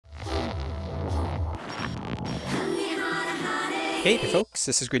Hey there folks,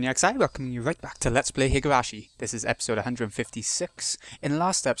 this is GreenXI welcoming you right back to Let's Play Higurashi. This is episode 156. In the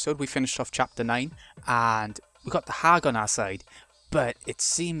last episode we finished off chapter 9 and we got the Hag on our side, but it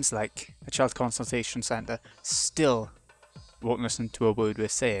seems like the Child Consultation Centre still won't listen to a word we're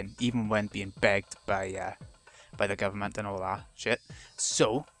saying, even when being begged by the government and all that shit.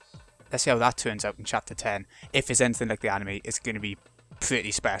 So, let's see how that turns out in chapter 10. If it's anything like the anime, it's going to be pretty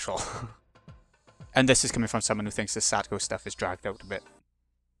special. And this is coming from someone who thinks the Satoko stuff is dragged out a bit.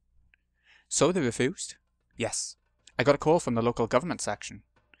 So they refused? Yes. I got a call from the local government section.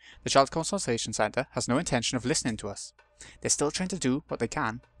 The Child Consultation Centre has no intention of listening to us. They're still trying to do what they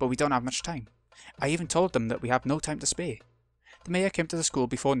can, but we don't have much time. I even told them that we have no time to spare. The mayor came to the school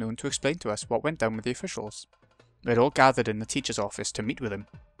before noon to explain to us what went down with the officials. We had all gathered in the teacher's office to meet with him.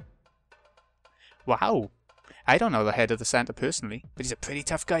 Wow! I don't know the head of the centre personally, but he's a pretty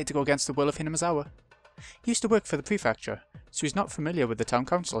tough guy to go against the will of Hinamazawa. He used to work for the prefecture, so he's not familiar with the town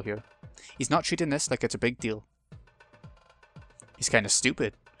council here. He's not treating this like it's a big deal. He's kind of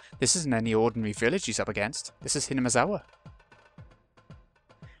stupid. This isn't any ordinary village he's up against. This is Hinamazawa.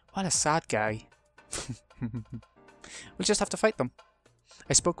 What a sad guy. We'll just have to fight them.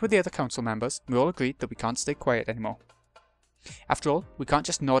 I spoke with the other council members, and we all agreed that we can't stay quiet anymore. After all, we can't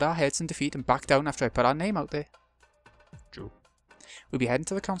just nod our heads in defeat and back down after I put our name out there. True. We'll be heading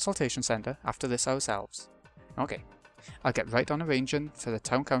to the consultation centre after this ourselves. Okay, I'll get right on arranging for the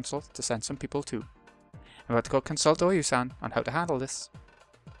town council to send some people too. I'm about to go consult Oyu-san on how to handle this.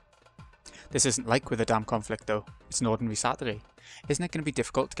 This isn't like with the dam conflict though. It's an ordinary Saturday. Isn't it going to be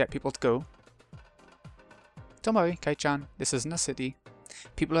difficult to get people to go? Don't worry, Kai-chan, this isn't a city.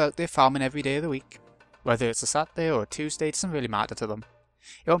 People are out there farming every day of the week. Whether it's a Saturday or a Tuesday, it doesn't really matter to them.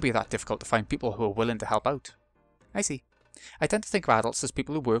 It won't be that difficult to find people who are willing to help out. I see. I tend to think of adults as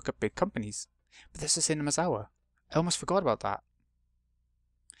people who work at big companies. But this is Hinamazawa. I almost forgot about that.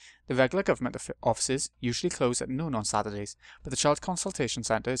 The regular government offices usually close at noon on Saturdays, but the Child Consultation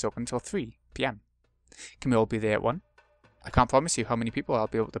Centre is open until 3 PM. Can we all be there at 1? I can't promise you how many people I'll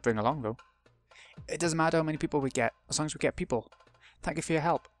be able to bring along though. It doesn't matter how many people we get, as long as we get people. Thank you for your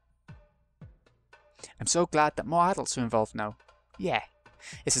help. I'm so glad that more adults are involved now. Yeah,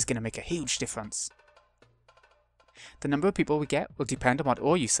 this is going to make a huge difference. The number of people we get will depend on what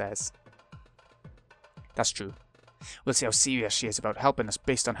Oyu says. That's true. We'll see how serious she is about helping us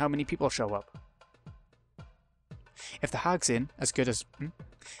based on how many people show up. If the Hag's in as good as...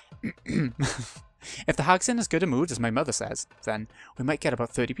 If the Hag's in as good a mood as my mother says, then we might get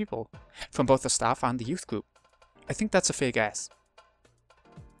about 30 people, from both the staff and the youth group. I think that's a fair guess.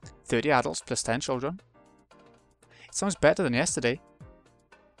 30 adults plus 10 children. It sounds better than yesterday.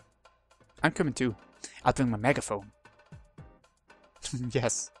 I'm coming too. I'll bring my megaphone.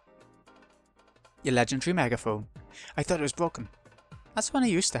 Yes. Your legendary megaphone. I thought it was broken. That's the one I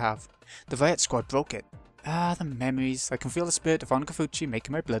used to have. The riot squad broke it. Ah, the memories. I can feel the spirit of Onkafuchi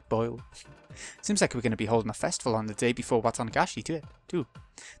making my blood boil. Seems like we're going to be holding a festival on the day before Watanashi too.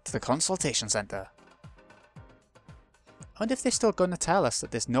 To the consultation centre. I wonder if they're still going to tell us that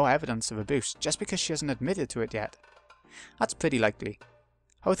there's no evidence of abuse just because she hasn't admitted to it yet. That's pretty likely.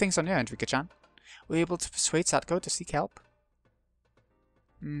 How are things on your end, Rika-chan? Were you able to persuade Satoko to seek help?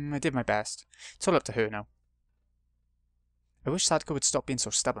 I did my best. It's all up to her now. I wish Satoko would stop being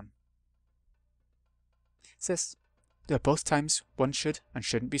so stubborn. Sis, there are both times one should and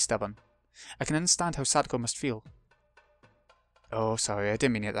shouldn't be stubborn. I can understand how Satoko must feel. Oh, sorry, I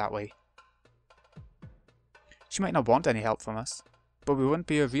didn't mean it that way. She might not want any help from us, but we wouldn't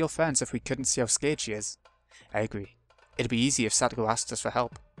be her real friends if we couldn't see how scared she is. I agree. It'd be easy if Satoko asked us for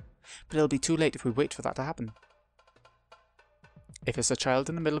help, but it'll be too late if we wait for that to happen. If it's a child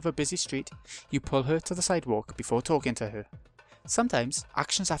in the middle of a busy street, you pull her to the sidewalk before talking to her. Sometimes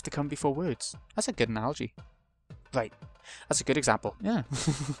actions have to come before words. That's a good analogy. Right, that's a good example, yeah.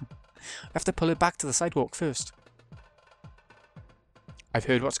 We have to pull her back to the sidewalk first. I've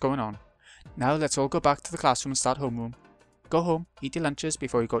heard what's going on. Now let's all go back to the classroom and start homeroom. Go home, eat your lunches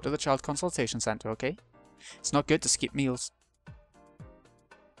before you go to the Child Consultation Centre, okay? It's not good to skip meals.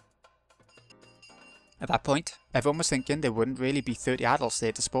 At that point, everyone was thinking there wouldn't really be 30 adults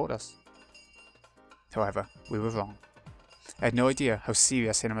there to support us. However, we were wrong. I had no idea how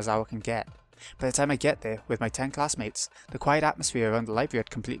serious Hinamazawa can get. By the time I get there, with my 10 classmates, the quiet atmosphere around the library had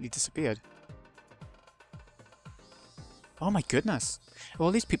completely disappeared. Oh my goodness! Are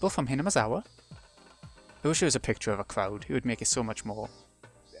all these people from Hinamazawa? I wish there was a picture of a crowd. It would make it so much more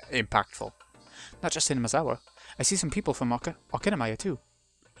impactful. Not just Hinamazawa. I see some people from Okinamaya too.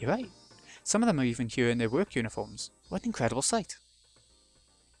 You're right. Some of them are even here in their work uniforms. What an incredible sight.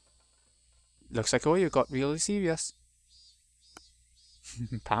 Looks like Oyu got really serious.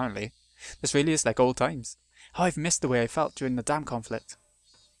 Apparently. This really is like old times. How I've missed the way I felt during the dam conflict.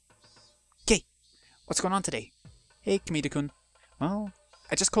 Kay, what's going on today? Hey, Kamida-kun. Well,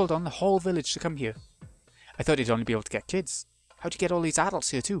 I just called on the whole village to come here. I thought you'd only be able to get kids. How'd you get all these adults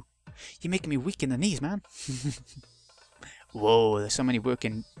here too? You're making me weak in the knees, man. Whoa, there's so many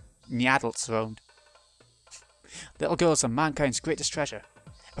working adults around. Little girls are mankind's greatest treasure.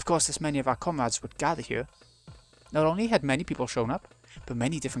 Of course, as many of our comrades would gather here. Not only had many people shown up, but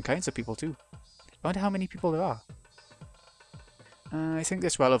many different kinds of people too. I wonder how many people there are. I think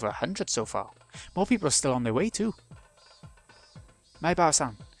there's well over 100 so far. More people are still on their way too.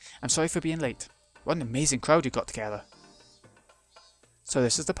 Maibara-san, I'm sorry for being late. What an amazing crowd you got together. So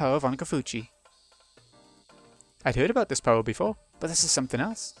this is the power of Onikafuchi. I'd heard about this power before, but this is something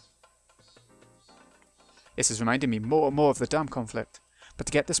else. This is reminding me more and more of the dam conflict. But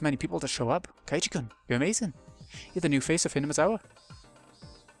to get this many people to show up, Keiichi-kun, you're amazing. You're the new face of Hinamizawa.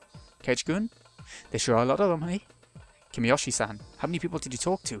 Keiichi-kun, there sure are a lot of them, eh? Kimiyoshi-san, how many people did you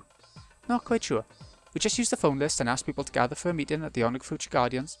talk to? Not quite sure. We just used the phone list and asked people to gather for a meeting at the Onikafuchi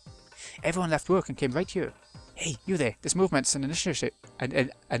Guardians. Everyone left work and came right here. Hey, you there, this movement's an initiative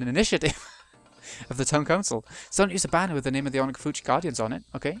of the town council, so don't use a banner with the name of the Onikafuchi Guardians on it,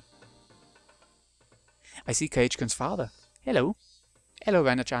 okay? I see Keiichi-kun's father. Hello. Hello,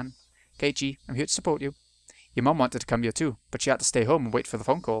 Rena-chan. Keiichi, I'm here to support you. Your mum wanted to come here too, but she had to stay home and wait for the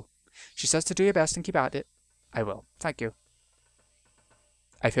phone call. She says to do your best and keep at it. I will, thank you.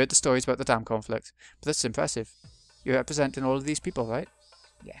 I've heard the stories about the dam conflict, but that's impressive. You're representing all of these people, right?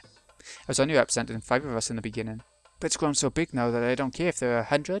 Yeah. I was only representing 5 of us in the beginning, but it's grown so big now that I don't care if there are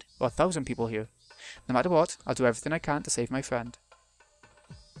 100 or 1,000 people here. No matter what, I'll do everything I can to save my friend.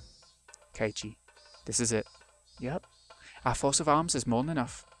 Keiichi, this is it. Yep. Our force of arms is more than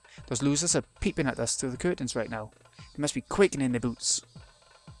enough. Those losers are peeping at us through the curtains right now. They must be quaking in their boots.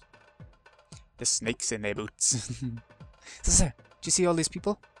 The snakes in their boots. Sir, do you see all these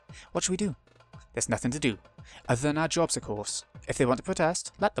people? What should we do? There's nothing to do. Other than our jobs, of course. If they want to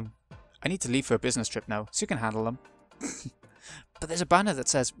protest, let them. I need to leave for a business trip now, so you can handle them. But there's a banner that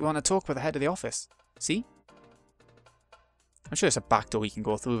says we want to talk with the head of the office. See? I'm sure it's a back door we can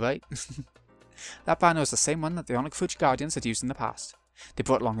go through, right? That banner is the same one that the Onikafuchi Guardians had used in the past. They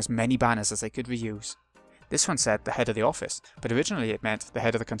brought along as many banners as they could reuse. This one said the head of the office, but originally it meant the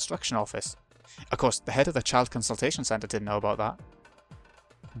head of the construction office. Of course, the head of the Child Consultation Center didn't know about that.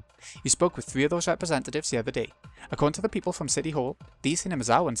 You spoke with 3 of those representatives the other day. According to the people from City Hall, these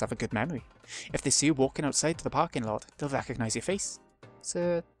Hinamizawans have a good memory. If they see you walking outside to the parking lot, they'll recognize your face.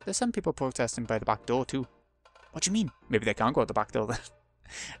 So, there's some people protesting by the back door too. What do you mean? Maybe they can't go out the back door then.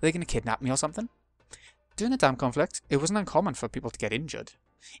 Are they going to kidnap me or something? During the dam conflict, it wasn't uncommon for people to get injured.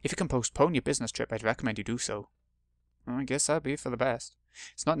 If you can postpone your business trip, I'd recommend you do so. Well, I guess that'd be for the best.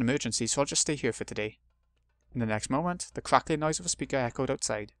 It's not an emergency, so I'll just stay here for today. In the next moment, the crackling noise of a speaker echoed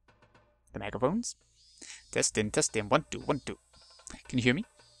outside. The megaphones? Testing, testing, 1, 2, 1, 2. Can you hear me?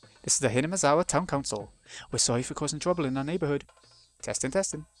 This is the Hinamizawa Town Council. We're sorry for causing trouble in our neighborhood. Testing,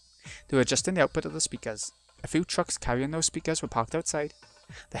 testing. They were adjusting the output of the speakers. A few trucks carrying those speakers were parked outside.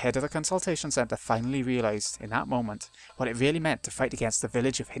 The head of the consultation center finally realized, in that moment, what it really meant to fight against the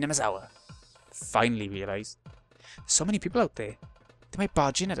village of Hinamizawa. Finally realized. There's so many people out there. They might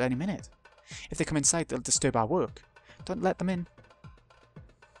barge in at any minute. If they come inside, they'll disturb our work. Don't let them in.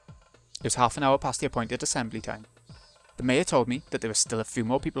 It was half an hour past the appointed assembly time. The mayor told me that there were still a few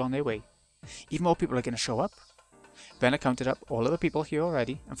more people on their way. Even more people are going to show up. Then I counted up all of the people here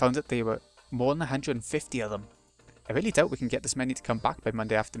already and found that there were more than 150 of them. I really doubt we can get this many to come back by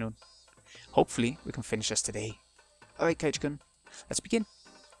Monday afternoon. Hopefully, we can finish this today. Alright, Keiichi-kun, let's begin.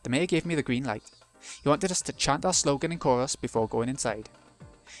 The mayor gave me the green light. He wanted us to chant our slogan in chorus before going inside.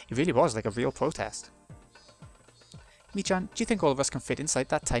 It really was like a real protest. Mi-chan, do you think all of us can fit inside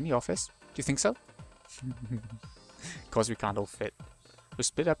that tiny office? Do you think so? Of course we can't all fit. We're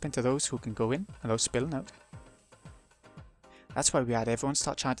split up into those who can go in and those spilling out. That's why we had everyone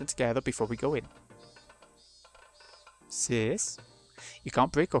start chanting together before we go in. Sis, you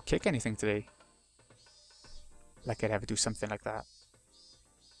can't break or kick anything today. Like I'd ever do something like that.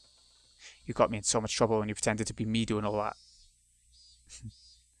 You got me in so much trouble when you pretended to be me doing all that.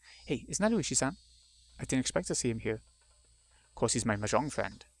 Hey, isn't that Uishi-san? I didn't expect to see him here. Of course he's my mahjong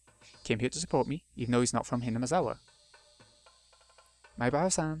friend. Came here to support me, even though he's not from Hinamizawa.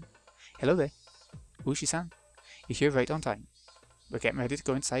 Maibara-san. Hello there. Uishi-san. You're here right on time. We're getting ready to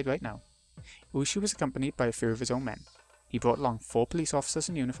go inside right now. Uishi was accompanied by a few of his own men. He brought along 4 police officers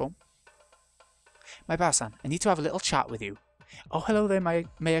in uniform. Maibara-san, I need to have a little chat with you. Oh, hello there,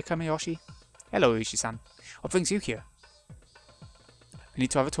 Mayor Kamiyoshi. Hello, Uishi-san. What brings you here? I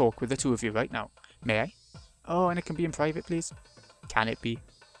need to have a talk with the two of you right now. May I? Oh, and it can be in private, please. Can it be?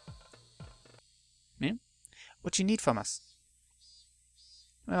 Hmm? What do you need from us?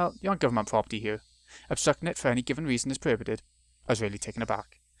 Well, you're on government property here. Obstructing it for any given reason is prohibited. I was really taken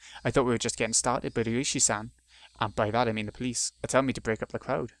aback. I thought we were just getting started, but Higurashi-san, and by that I mean the police, are telling me to break up the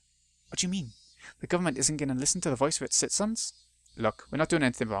crowd. What do you mean? The government isn't going to listen to the voice of its citizens? Look, we're not doing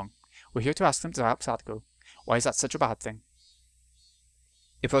anything wrong. We're here to ask them to help Satoko. Why is that such a bad thing?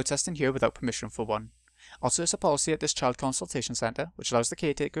 You're protesting here without permission, for one. Also, there's a policy at this child consultation centre which allows the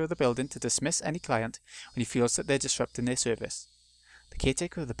caretaker of the building to dismiss any client when he feels that they're disrupting their service. The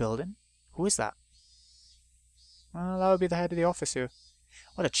caretaker of the building? Who is that? Well, that would be the head of the office here.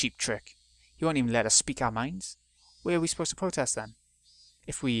 What a cheap trick. He won't even let us speak our minds. Where are we supposed to protest then?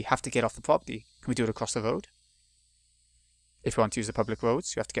 If we have to get off the property, can we do it across the road? If you want to use the public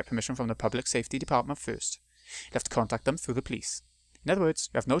roads, you have to get permission from the Public Safety Department first. You have to contact them through the police. In other words,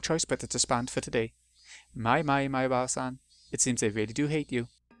 you have no choice but to disband for today. My Ba-san, it seems they really do hate you.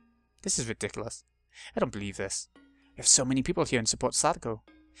 This is ridiculous. I don't believe this. We have so many people here in support of Satoko,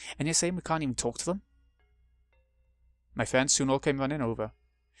 and you're saying we can't even talk to them? My friends soon all came running over.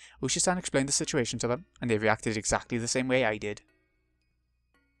 Ushi-san explained the situation to them, and they reacted exactly the same way I did.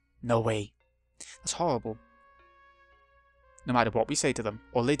 No way. That's horrible. No matter what we say to them,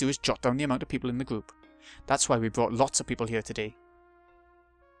 all they do is jot down the amount of people in the group. That's why we brought lots of people here today.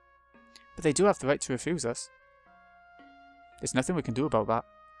 But they do have the right to refuse us. There's nothing we can do about that.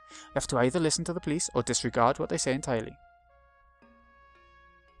 We have to either listen to the police or disregard what they say entirely.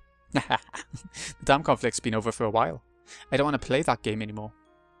 The damn conflict's been over for a while. I don't want to play that game anymore.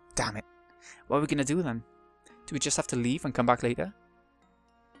 Damn it. What are we going to do then? Do we just have to leave and come back later?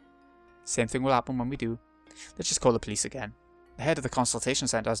 Same thing will happen when we do. Let's just call the police again. The head of the consultation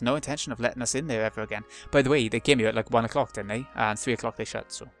centre has no intention of letting us in there ever again. By the way, they came here at like 1 o'clock, didn't they? And 3 o'clock they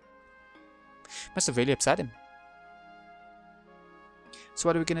shut, so... Must have really upset him. So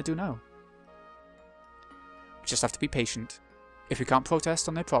what are we going to do now? We just have to be patient. If we can't protest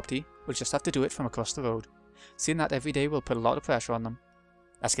on their property, we'll just have to do it from across the road. Seeing that every day will put a lot of pressure on them.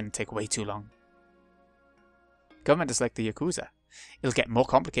 That's going to take way too long. Government is like the Yakuza. It'll get more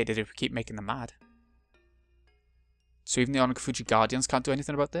complicated if we keep making them mad. So even the Onikafuji Guardians can't do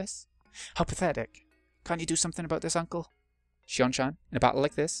anything about this? How pathetic. Can't you do something about this, uncle? Shion-chan, in a battle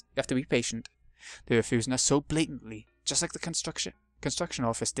like this, you have to be patient. They're refusing us so blatantly, just like the construction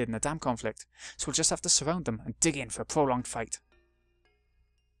office did in the dam conflict, so we'll just have to surround them and dig in for a prolonged fight.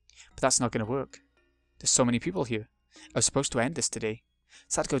 But that's not going to work. There's so many people here. I was supposed to end this today.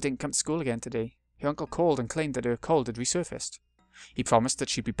 Satoko didn't come to school again today. Her uncle called and claimed that her cold had resurfaced. He promised that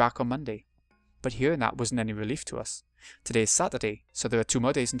she'd be back on Monday. But hearing that wasn't any relief to us. Today is Saturday, so there are 2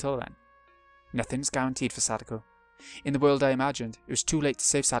 more days until then. Nothing's guaranteed for Satoko. In the world I imagined, it was too late to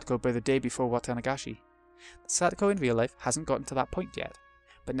save Satoko by the day before Watanagashi. Satoko in real life hasn't gotten to that point yet,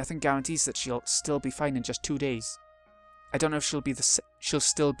 but nothing guarantees that she'll still be fine in just 2 days. I don't know if she'll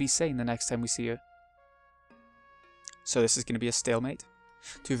still be sane the next time we see her. So this is going to be a stalemate?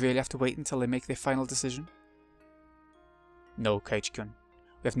 Do we really have to wait until they make their final decision? No, Kaiichi-kun.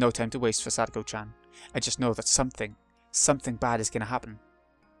 We have no time to waste for Satoko-chan. I just know that something bad is going to happen.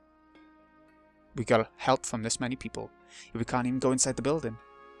 We got help from this many people, yet we can't even go inside the building.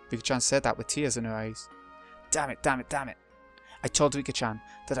 Rika-chan said that with tears in her eyes. Damn it, damn it, damn it. I told Rika-chan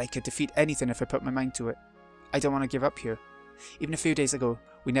that I could defeat anything if I put my mind to it. I don't want to give up here. Even a few days ago,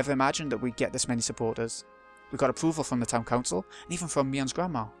 we never imagined that we'd get this many supporters. We got approval from the town council, and even from Mion's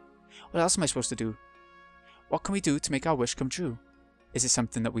grandma. What else am I supposed to do? What can we do to make our wish come true? Is it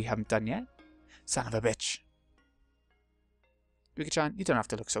something that we haven't done yet? Son of a bitch. Rika-chan, you don't have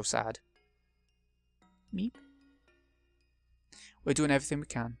to look so sad. Meep. We're doing everything we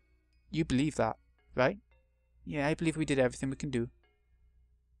can. You believe that, right? Yeah, I believe we did everything we can do.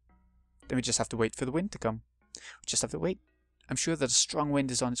 Then we just have to wait for the wind to come. We just have to wait. I'm sure that a strong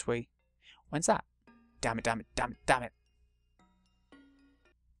wind is on its way. When's that? Damn it, damn it, damn it, damn it.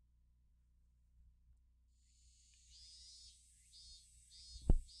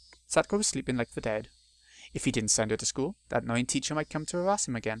 Satoko was sleeping like the dead. If he didn't send her to school, that annoying teacher might come to harass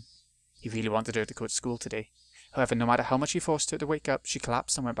him again. He really wanted her to go to school today. However, no matter how much he forced her to wake up, she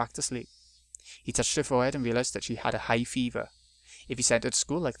collapsed and went back to sleep. He touched her forehead and realized that she had a high fever. If he sent her to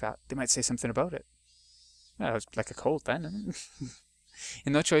school like that, they might say something about it. Well, it was like a cold then, isn't it? He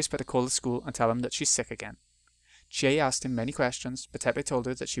had no choice but to call the school and tell them that she's sick again. Chie asked him many questions, but Teppei told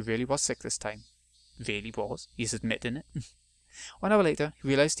her that she really was sick this time. Really was. He's admitting it. 1 hour later, he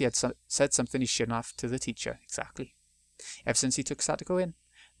realized he had said something he shouldn't have to the teacher. Exactly. Ever since he took Satoko in,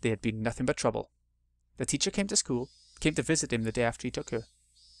 there had been nothing but trouble. The teacher came to school, came to visit him the day after he took her.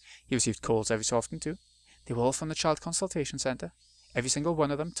 He received calls every so often too. They were all from the Child Consultation Center. Every single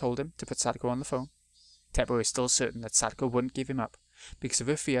one of them told him to put Satoko on the phone. Teppo is still certain that Satoko wouldn't give him up, because of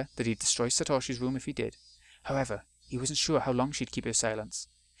her fear that he'd destroy Satoshi's room if he did. However, he wasn't sure how long she'd keep her silence.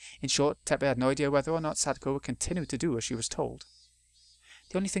 In short, Teppo had no idea whether or not Satoko would continue to do as she was told.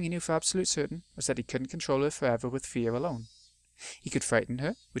 The only thing he knew for absolute certain was that he couldn't control her forever with fear alone. He could frighten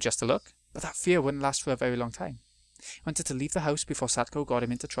her with just a look, but that fear wouldn't last for a very long time. He wanted to leave the house before Satoko got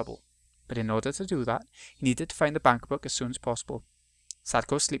him into trouble. But in order to do that, he needed to find the bank book as soon as possible.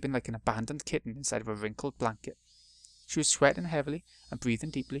 Satoko was sleeping like an abandoned kitten inside of a wrinkled blanket. She was sweating heavily and breathing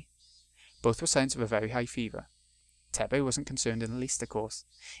deeply. Both were signs of a very high fever. Teppo wasn't concerned in the least, of course.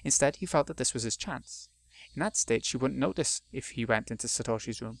 Instead, he felt that this was his chance. In that state, she wouldn't notice if he went into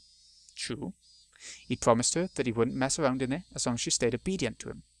Satoshi's room. True. He'd promised her that he wouldn't mess around in there as long as she stayed obedient to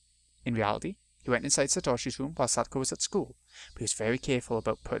him. In reality, he went inside Satoshi's room while Satoko was at school, but he was very careful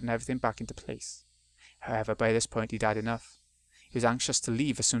about putting everything back into place. However, by this point he'd had enough. He was anxious to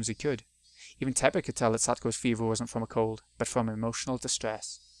leave as soon as he could. Even Teppo could tell that Satoko's fever wasn't from a cold, but from emotional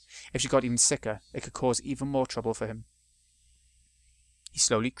distress. If she got even sicker, it could cause even more trouble for him. He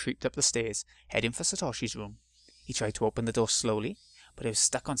slowly creeped up the stairs, heading for Satoshi's room. He tried to open the door slowly, but it was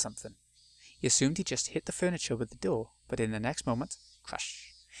stuck on something. He assumed he just hit the furniture with the door, but in the next moment,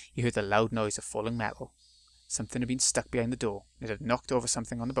 crash, he heard the loud noise of falling metal. Something had been stuck behind the door, and it had knocked over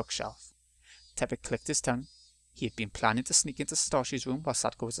something on the bookshelf. Teppo clicked his tongue. He had been planning to sneak into Satoshi's room while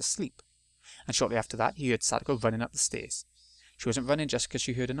Satoko was asleep, and shortly after that he heard Satoko running up the stairs. She wasn't running just because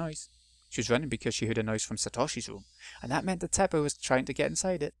she heard a noise. She was running because she heard a noise from Satoshi's room, and that meant that Teppo was trying to get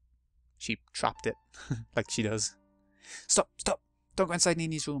inside it. She trapped it, like she does. Stop! Stop! Don't go inside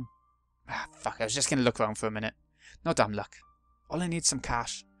Nini's room. Ah, fuck, I was just gonna look around for a minute. No damn luck. All I need is some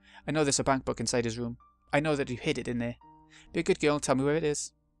cash. I know there's a bank book inside his room. I know that you hid it in there. Be a good girl and tell me where it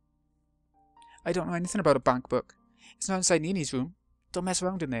is. I don't know anything about a bank book. It's not inside Nini's room. Don't mess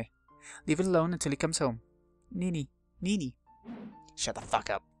around in there. Leave it alone until he comes home. Nini. Nini. Shut the fuck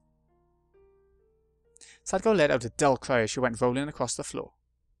up. Satoko let out a dull cry as she went rolling across the floor.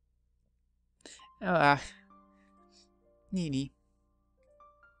 Nini.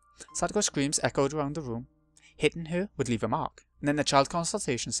 Satoko's screams echoed around the room. Hitting her would leave a mark, and then the child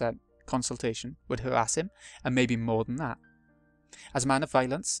consultation would harass him, and maybe more than that. As a man of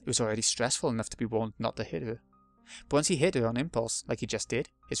violence, it was already stressful enough to be warned not to hit her. But once he hit her on impulse, like he just did,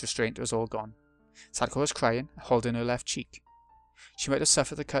 his restraint was all gone. Satoko was crying, holding her left cheek. She might have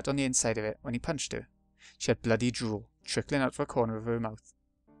suffered a cut on the inside of it when he punched her. She had bloody drool trickling out of a corner of her mouth.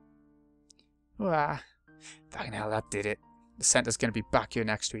 Fucking hell, that did it. The center's gonna be back here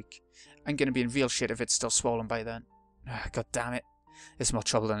next week. I'm gonna be in real shit if it's still swollen by then. God damn it. It's more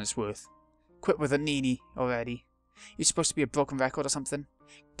trouble than it's worth. Quit with a Nini already. You're supposed to be a broken record or something?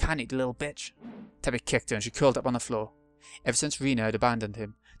 Can't eat, little bitch. Teppo kicked her and she curled up on the floor. Ever since Rina had abandoned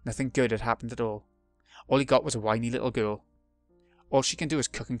him, nothing good had happened at all. All he got was a whiny little girl. All she can do is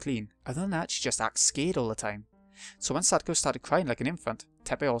cook and clean. Other than that, she just acts scared all the time. So when Satoko started crying like an infant,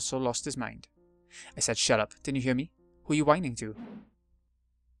 Teppo also lost his mind. I said, shut up, didn't you hear me? Who are you whining to?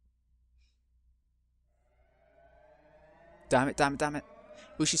 Damn it, damn it, damn it.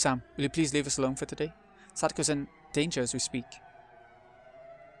 Ushi-san, will you please leave us alone for today? Satoko's in danger as we speak.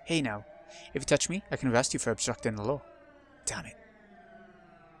 Hey now, if you touch me, I can arrest you for obstructing the law. Damn it.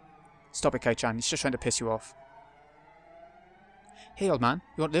 Stop it, Kai-chan, he's just trying to piss you off. Hey old man,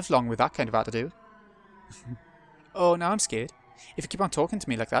 you won't live long with that kind of attitude. Oh, now I'm scared. If you keep on talking to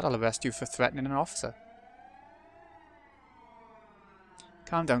me like that, I'll arrest you for threatening an officer.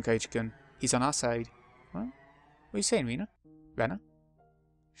 Calm down, Kaichi-kun. He's on our side. What are you saying, Rena?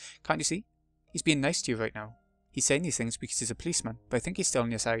 Can't you see? He's being nice to you right now. He's saying these things because he's a policeman, but I think he's still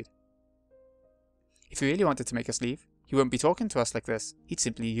on your side. If he really wanted to make us leave, he wouldn't be talking to us like this. He'd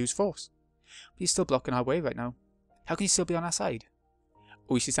simply use force. But he's still blocking our way right now. How can he still be on our side?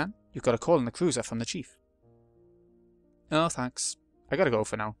 Oishi-san, you've got a call on the cruiser from the chief. Oh, thanks. I gotta go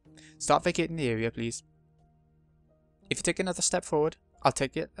for now. Start vacating the area, please. If you take another step forward, I'll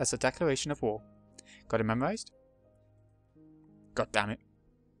take it as a declaration of war. Got it memorized? God damn it.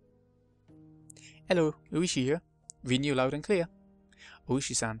 Hello, Oishi here. Reading you loud and clear.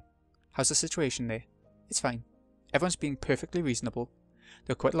 Oishi-san, how's the situation there? It's fine. Everyone's being perfectly reasonable.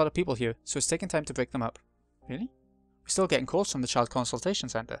 There are quite a lot of people here, so it's taking time to break them up. Really? We're still getting calls from the Child Consultation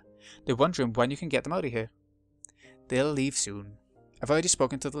Center. They're wondering when you can get them out of here. They'll leave soon. I've already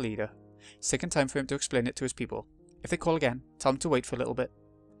spoken to the leader. It's taken time for him to explain it to his people. If they call again, tell them to wait for a little bit.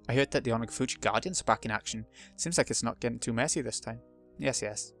 I heard that the Onagafuchi Guardians are back in action. Seems like it's not getting too messy this time. Yes.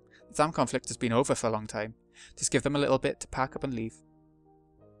 The damn conflict has been over for a long time. Just give them a little bit to pack up and leave.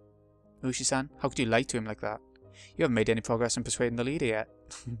 Ushi-san, how could you lie to him like that? You haven't made any progress in persuading the leader yet.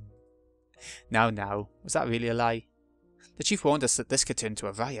 Now, was that really a lie? The chief warned us that this could turn into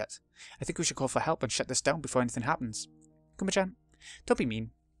a riot. I think we should call for help and shut this down before anything happens. Kuma-chan, don't be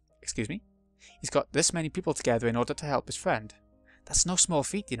mean. Excuse me? He's got this many people together in order to help his friend. That's no small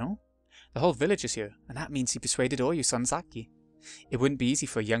feat, you know. The whole village is here, and that means he persuaded Oyu Sanzaki. It wouldn't be easy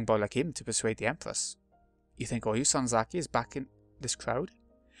for a young boy like him to persuade the Empress. You think Oyu Sanzaki is back in this crowd?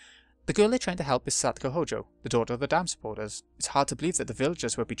 The girl they're trying to help is Satoko Hojo, the daughter of the dam supporters. It's hard to believe that the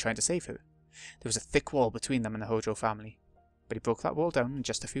villagers would be trying to save her. There was a thick wall between them and the Hojo family, but he broke that wall down in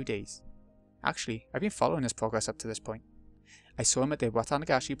just a few days. Actually, I've been following his progress up to this point. I saw him at the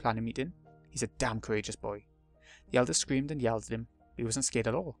Watanagashi planning meeting. He's a damn courageous boy. The elders screamed and yelled at him, but he wasn't scared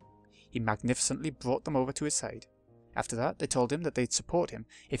at all. He magnificently brought them over to his side. After that, they told him that they'd support him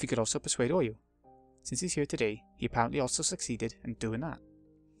if he could also persuade Oyu. Since he's here today, he apparently also succeeded in doing that.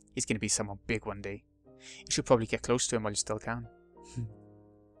 He's going to be someone big one day. You should probably get close to him while you still can.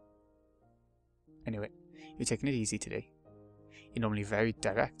 Anyway, you're taking it easy today. You're normally very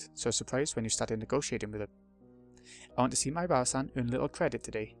direct, so I was surprised when you started negotiating with him. I want to see my Bara-san earn a little credit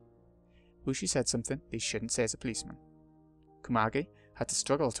today. Ushi said something they shouldn't say as a policeman. Kumage had to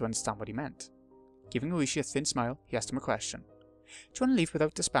struggle to understand what he meant. Giving Ushi a thin smile, he asked him a question. Do you want to leave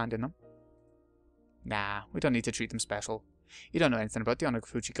without disbanding them? Nah, we don't need to treat them special. You don't know anything about the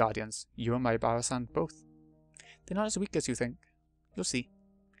Onogufuji Guardians. You and my Bara-san both. They're not as weak as you think. You'll see.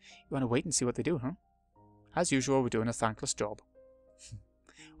 You want to wait and see what they do, huh? As usual, we're doing a thankless job.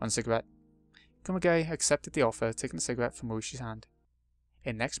 One cigarette. Kumage accepted the offer, taking the cigarette from Ushi's hand.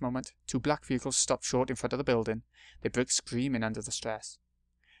 In the next moment, two black vehicles stopped short in front of the building. They broke screaming under the stress.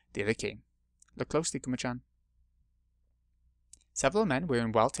 There they came. Look closely, Kuma-chan. Several men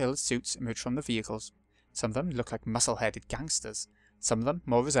wearing well-tailored suits emerged from the vehicles. Some of them looked like muscle-headed gangsters. Some of them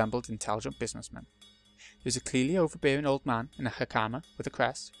more resembled intelligent businessmen. There was a clearly overbearing old man in a hakama with a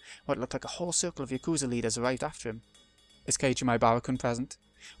crest. What looked like a whole circle of Yakuza leaders arrived after him. Is Keiichi Maibara-kun present?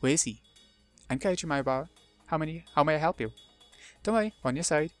 Where is he? I'm Keiichi Maibara. How may I help you? Don't worry, on your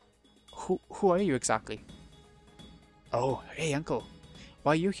side. Who are you exactly? Oh, hey uncle.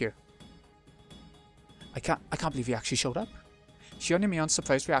 Why are you here? I can't believe you actually showed up. Shion and Mion's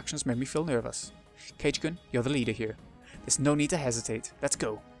surprised reactions made me feel nervous. Keiichi-kun, you're the leader here. There's no need to hesitate. Let's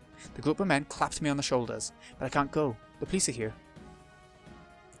go. The group of men clapped me on the shoulders, but I can't go. The police are here.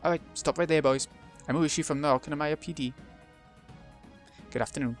 Alright, stop right there, boys. I'm Ushi from the Okinamaya PD. Good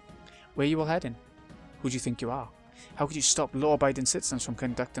afternoon. Where are you all heading? Who do you think you are? How could you stop law-abiding citizens from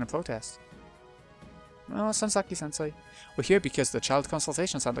conducting a protest? Well, Sansaki-sensei, we're here because the Child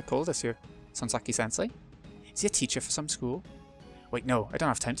Consultation Center called us here. Sansaki-sensei? Is he a teacher for some school? Wait, no, I don't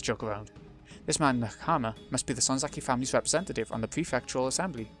have time to joke around. This man Nakama must be the Sansaki family's representative on the prefectural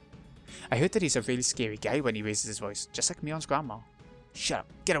assembly. I heard that he's a really scary guy when he raises his voice, just like Mion's grandma. Shut up,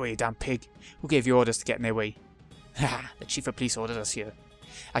 get away, you damn pig. Who gave you orders to get in their way? Haha, the chief of police ordered us here.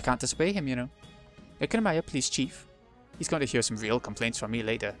 I can't disobey him, you know. Okinamaya police chief. He's going to hear some real complaints from me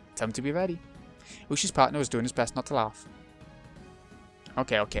later. Tell him to be ready. Ushi's partner was doing his best not to laugh.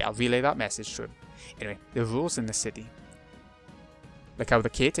 Okay, I'll relay that message to him. Anyway, there are rules in this city. Like how the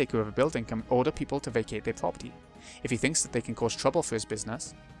caretaker of a building can order people to vacate their property, if he thinks that they can cause trouble for his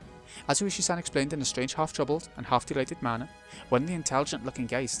business. As Ushi-san explained in a strange half-troubled and half-delighted manner, one of the intelligent-looking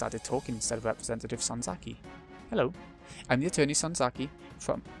guys started talking instead of Representative Sanzaki. Hello, I'm the attorney Sanzaki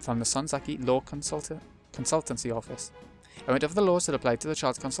from the Sanzaki Law Consultancy Office. I went over the laws that apply to the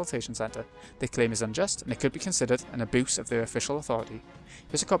Child Consultation Center. They claim is unjust and it could be considered an abuse of their official authority.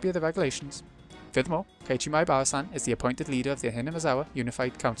 Here's a copy of the regulations. Furthermore, Keiichi Maibara-san is the appointed leader of the Hinamizawa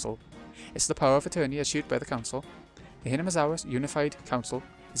Unified Council. It's the power of attorney issued by the council. The Hinamizawa Unified Council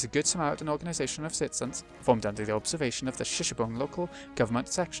is a Good Samaritan organization of citizens formed under the observation of the Shishibun local government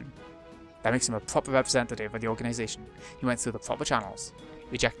section. That makes him a proper representative of the organization. He went through the proper channels.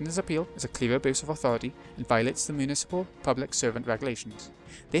 Rejecting his appeal is a clear abuse of authority and violates the municipal public servant regulations.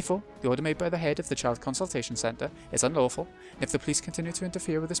 Therefore, the order made by the head of the Child Consultation Center is unlawful, and if the police continue to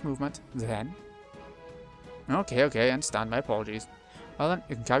interfere with this movement, then... Okay, I understand, my apologies. Well then,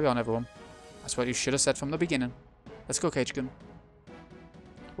 you can carry on, everyone. That's what you should have said from the beginning. Let's go, Keiichi-kun.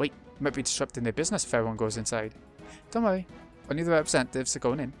 Wait, you might be disrupting their business if everyone goes inside. Don't worry, only the representatives are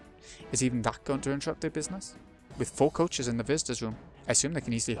going in. Is even that going to interrupt their business? With 4 coaches in the visitors room, I assume they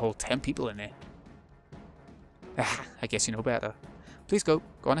can easily hold 10 people in there. Ah, I guess you know better. Please go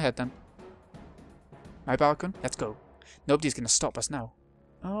on ahead then. Maibara-kun, let's go. Nobody's gonna stop us now.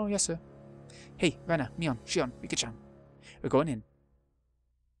 Oh, yes sir. Hey, Rena, Mion, Shion, Rika-chan. We're going in.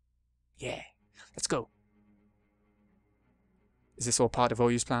 Yeah, let's go. Is this all part of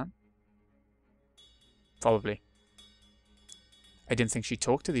Oyu's plan? Probably. I didn't think she'd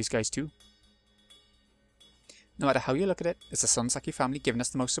talk to these guys too. No matter how you look at it, it's the Sonsaki family giving us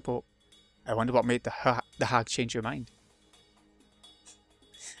the most support. I wonder what made the hag change her mind.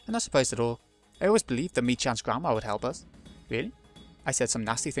 I'm not surprised at all. I always believed that Mi-chan's grandma would help us. Really? I said some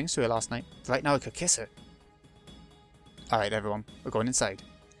nasty things to her last night. Right now I could kiss her. Alright everyone, we're going inside.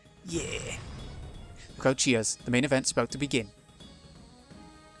 Yeah! The crowd cheers. The main event's about to begin.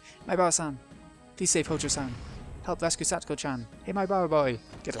 My Bara-san! Please save Hojo-san. Help rescue Satoko-chan. Hey my Bara boy!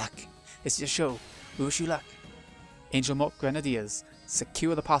 Good luck. This is your show. We wish you luck. Angel Mock Grenadiers.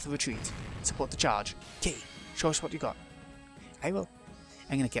 Secure the path of retreat. Support the charge. Okay, show us what you got. I will.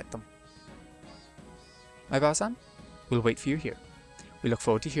 I'm gonna get them. My Bara-san? We'll wait for you here. We look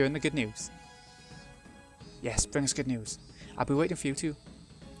forward to hearing the good news. Yes, bring us good news. I'll be waiting for you too.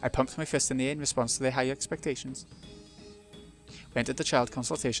 I pumped my fist in the air in response to their high expectations. We entered the Child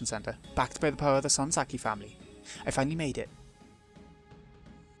Consultation Center, backed by the power of the Sonsaki family. I finally made it.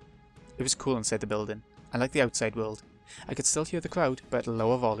 It was cool inside the building, unlike the outside world. I could still hear the crowd, but at a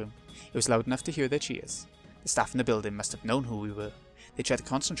lower volume. It was loud enough to hear their cheers. The staff in the building must have known who we were. They tried to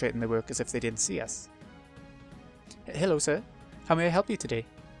concentrate on their work as if they didn't see us. Hello, sir. How may I help you today?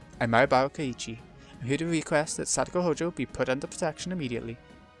 I'm Maribaro Keiichi. I'm here to request that Satoko Hojo be put under protection immediately.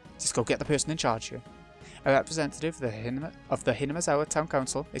 Just go get the person in charge here. A representative of the Hinamazawa Town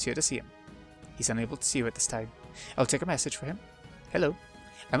Council is here to see him. He's unable to see you at this time. I'll take a message for him. Hello.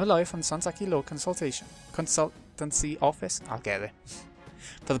 I'm a lawyer from the Sonsaki Law Consultancy Office. I'll get it.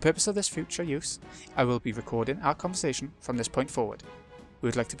 For the purpose of this future use, I will be recording our conversation from this point forward. We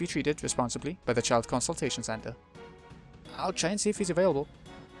would like to be treated responsibly by the Child Consultation Center. I'll try and see if he's available.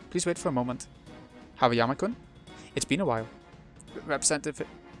 Please wait for a moment. Hariyama-kun? It's been a while.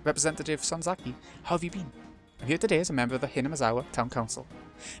 Representative Sonsaki, how have you been? I'm here today as a member of the Hinamazawa Town Council.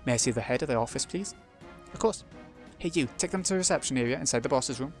 May I see the head of the office, please? Of course. Hey you, take them to the reception area inside the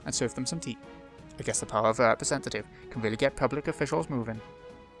boss's room and serve them some tea. I guess the power of a representative can really get public officials moving.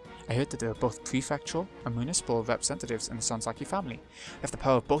 I heard that there are both prefectural and municipal representatives in the Sonsaki family. We have the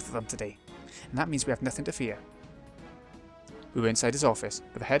power of both of them today, and that means we have nothing to fear. We were inside his office,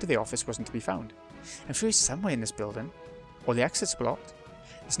 but the head of the office wasn't to be found. I'm sure he's somewhere in this building. All the exits blocked.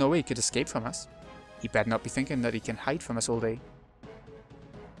 There's no way he could escape from us. He better not be thinking that he can hide from us all day.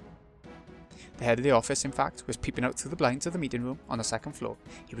 The head of the office, in fact, was peeping out through the blinds of the meeting room on the second floor.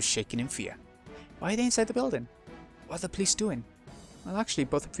 He was shaking in fear. Why are they inside the building? What are the police doing? Well, actually,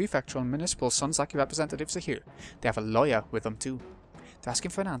 both the prefectural and municipal Sonsaki representatives are here. They have a lawyer with them too. They're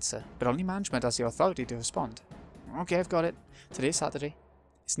asking for an answer, but only management has the authority to respond. Okay, I've got it. Today's Saturday.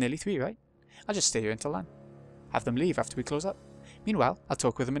 It's nearly 3, right? I'll just stay here until then. Have them leave after we close up. Meanwhile, I'll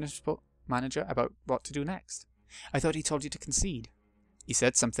talk with the municipal manager about what to do next. I thought he told you to concede. He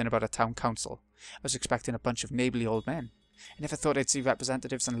said something about a town council. I was expecting a bunch of neighbourly old men. I never thought I'd see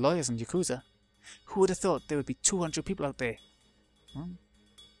representatives and lawyers in Yakuza. Who would have thought there would be 200 people out there? Well,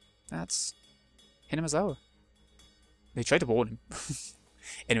 that's Hinamazawa. They tried to warn him.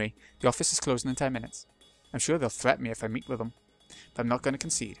 Anyway, the office is closing in 10 minutes. I'm sure they'll threaten me if I meet with them. But I'm not going to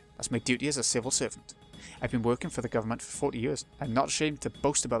concede. That's my duty as a civil servant. I've been working for the government for 40 years. I'm not ashamed to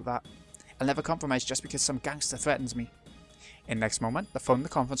boast about that. I'll never compromise just because some gangster threatens me. In the next moment, the phone in the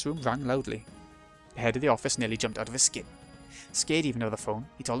conference room rang loudly. The head of the office nearly jumped out of his skin. Scared even over the phone,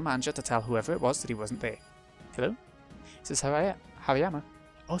 he told the manager to tell whoever it was that he wasn't there. Hello? This is Hariyama.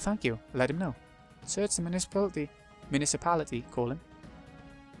 Oh, thank you. Let him know. Sir, it's the municipality calling.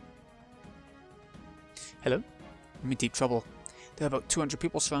 Hello? I'm in deep trouble. There are about 200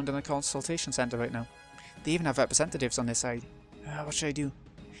 people surrounding the consultation center right now. They even have representatives on their side. What should I do?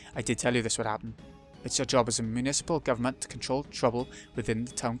 I did tell you this would happen. It's your job as a municipal government to control trouble within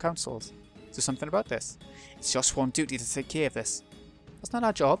the town councils. Is there something about this? It's your sworn duty to take care of this. That's not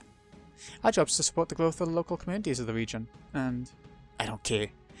our job. Our job is to support the growth of the local communities of the region. And I don't care.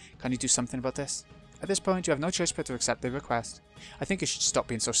 Can you do something about this? At this point, you have no choice but to accept their request. I think you should stop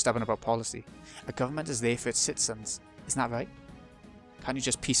being so stubborn about policy. A government is there for its citizens. Isn't that right? Can't you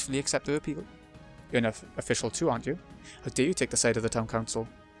just peacefully accept the appeal? You're an official too, aren't you? How dare you take the side of the town council?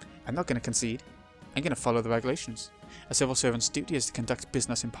 I'm not going to concede. I'm going to follow the regulations. A civil servant's duty is to conduct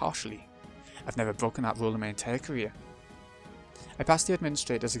business impartially. I've never broken that rule in my entire career. I passed the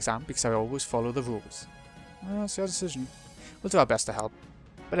administrator's exam because I always follow the rules. Well, it's your decision. We'll do our best to help.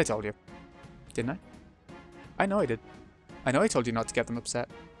 But I told you. Didn't I? I know I did. I know I told you not to get them upset.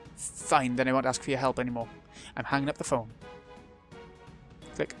 Fine, then I won't ask for your help anymore. I'm hanging up the phone.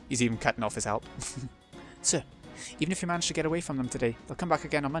 Click. He's even cutting off his help. Sir, even if you manage to get away from them today, they'll come back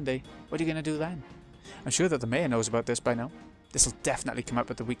again on Monday. What are you going to do then? I'm sure that the mayor knows about this by now. This'll definitely come up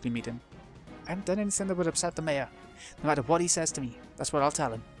at the weekly meeting. I haven't done anything that would upset the mayor. No matter what he says to me, that's what I'll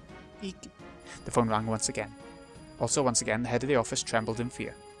tell him. Eek. The phone rang once again. Also once again, the head of the office trembled in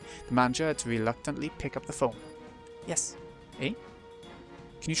fear. The manager had to reluctantly pick up the phone. Yes. Eh?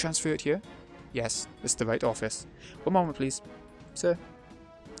 Can you transfer it here? Yes, this is the right office. One moment, please. Sir.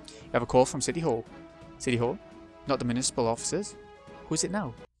 You have a call from City Hall. City Hall? Not the municipal offices? Who is it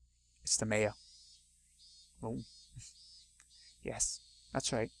now? It's the mayor. Oh. Yes,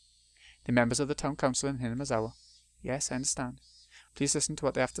 that's right. The members of the town council in Hinazawa. Yes, I understand. Please listen to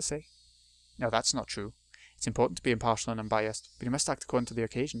what they have to say. No, that's not true. It's important to be impartial and unbiased, but you must act according to the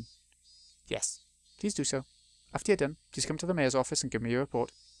occasion. Yes, please do so. After you're done, please come to the mayor's office and give me your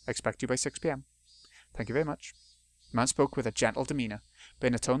report. I expect you by 6 p.m. Thank you very much. The man spoke with a gentle demeanour, but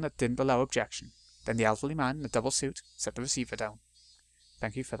in a tone that didn't allow objection. Then the elderly man in the double suit set the receiver down.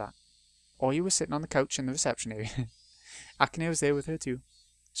 Thank you for that. Oyu was sitting on the couch in the reception area. Akane was there with her too.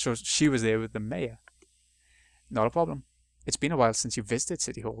 So she was there with the mayor. Not a problem. It's been a while since you visited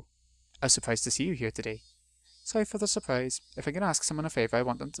City Hall. I was surprised to see you here today. Sorry for the surprise. If I can ask someone a favour, I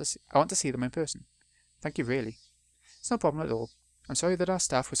want to see them in person. Thank you, really. It's no problem at all. I'm sorry that our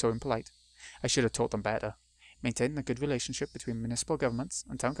staff were so impolite. I should have taught them better. Maintaining a good relationship between municipal governments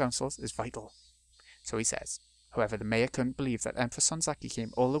and town councils is vital. So he says. However, the mayor couldn't believe that Empress Sonzaki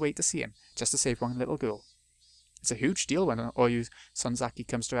came all the way to see him just to save one little girl. It's a huge deal when Oyu Sonzaki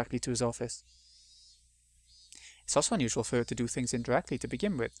comes directly to his office. It's also unusual for her to do things indirectly to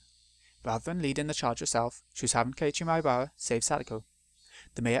begin with. Rather than leading the charge herself, she was having Keiichi Maibara save Satoko.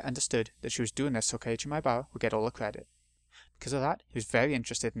 The mayor understood that she was doing this so Keiichi Maibara would get all the credit. Because of that, he was very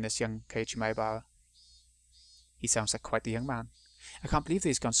interested in this young Keiichi Maibara. He sounds like quite the young man. I can't believe that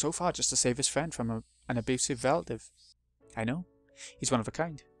he's gone so far just to save his friend from an abusive relative. I know. He's one of a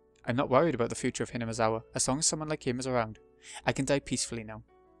kind. I'm not worried about the future of Hinamizawa, as long as someone like him is around. I can die peacefully now.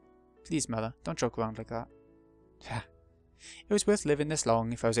 Please, mother, don't joke around like that. It was worth living this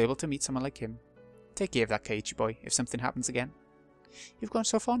long if I was able to meet someone like him. Take care of that Keiichi boy if something happens again. You've grown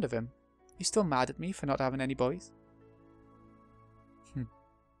so fond of him. You're still mad at me for not having any boys?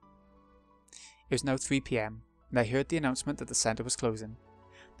 It was now 3 p.m, and I heard the announcement that the centre was closing.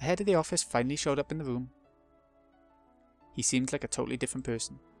 The head of the office finally showed up in the room. He seemed like a totally different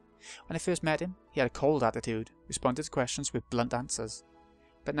person. When I first met him, he had a cold attitude, responded to questions with blunt answers.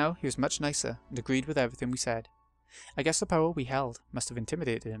 But now he was much nicer and agreed with everything we said. I guess the power we held must have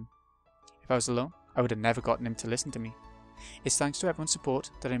intimidated him. If I was alone, I would have never gotten him to listen to me. It's thanks to everyone's support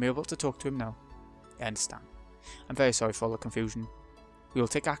that I'm able to talk to him now. I understand. I'm very sorry for all the confusion. We will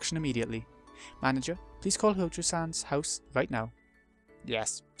take action immediately. Manager, please call Hojo-san's house right now.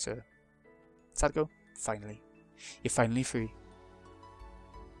 Yes, sir. Satoko, finally. You're finally free.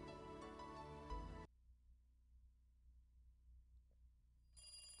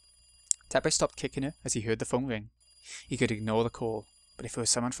 Teppei stopped kicking her as he heard the phone ring. He could ignore the call, but if it was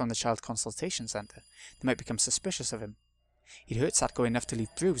someone from the Child Consultation Centre, they might become suspicious of him. He'd hurt Satoko enough to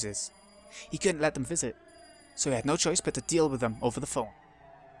leave bruises. He couldn't let them visit, so he had no choice but to deal with them over the phone.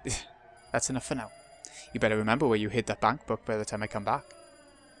 That's enough for now. You better remember where you hid that bank book by the time I come back.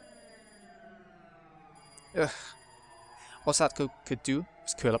 Ugh. All Satoko could do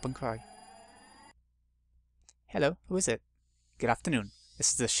was curl up and cry. Hello, who is it? Good afternoon.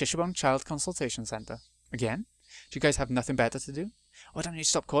 This is the Shishibon Child Consultation Centre. Again? Do you guys have nothing better to do? Why don't you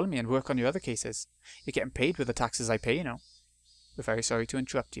stop calling me and work on your other cases? You're getting paid with the taxes I pay, you know. We're very sorry to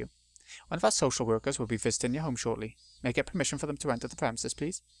interrupt you. One of our social workers will be visiting your home shortly. May I get permission for them to enter the premises,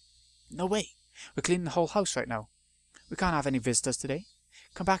 please? No way! We're cleaning the whole house right now. We can't have any visitors today.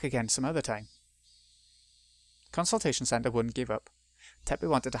 Come back again some other time. The consultation centre wouldn't give up. Teppei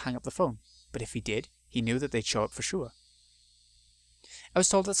wanted to hang up the phone, but if he did, he knew that they'd show up for sure. I was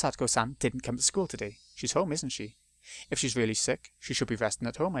told that Satoko-san didn't come to school today. She's home, isn't she? If she's really sick, she should be resting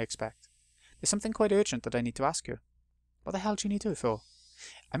at home, I expect. There's something quite urgent that I need to ask her. What the hell do you need her for?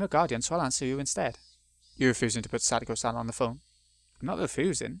 I'm your guardian, so I'll answer you instead. You're refusing to put Satoko-san on the phone? I'm not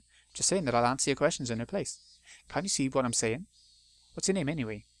refusing, just saying that I'll answer your questions in her place. Can't you see what I'm saying? What's your name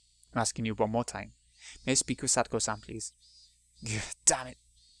anyway? I'm asking you one more time. May I speak with Satoko-san, please? Damn it.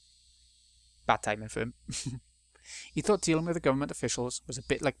 Bad timing for him. He thought dealing with the government officials was a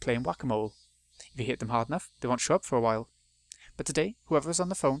bit like playing whack-a-mole. If you hit them hard enough, they won't show up for a while. But today, whoever was on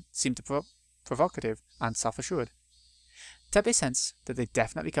the phone seemed provocative and self-assured. Teppei sensed that they'd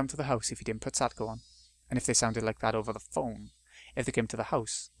definitely come to the house if he didn't put Satoko on. And if they sounded like that over the phone, if they came to the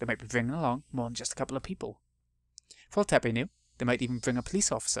house, they might be bringing along more than just a couple of people. For all Teppei knew, they might even bring a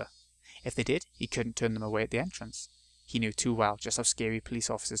police officer. If they did, he couldn't turn them away at the entrance. He knew too well just how scary police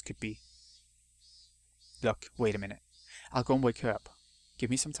officers could be. Look, wait a minute. I'll go and wake her up. Give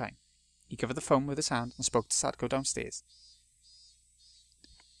me some time. He covered the phone with his hand and spoke to Satoko downstairs.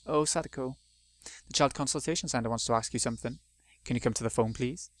 Oh, Satoko. The Child Consultation Center wants to ask you something. Can you come to the phone,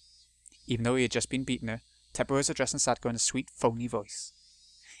 please? Even though he had just been beating her, Teppei was addressing Satoko in a sweet, phony voice.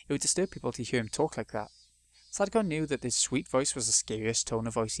 It would disturb people to hear him talk like that. Satoko knew that his sweet voice was the scariest tone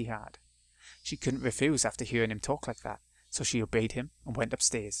of voice he had. She couldn't refuse after hearing him talk like that, so she obeyed him and went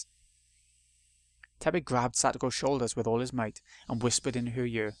upstairs. Teppei grabbed Satoko's shoulders with all his might and whispered in her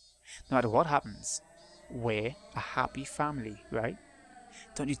ear, "No matter what happens, we're a happy family, right?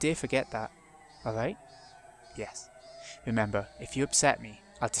 Don't you dare forget that, alright? Yes. Remember, if you upset me,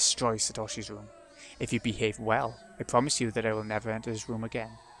 I'll destroy Satoshi's room. If you behave well, I promise you that I will never enter his room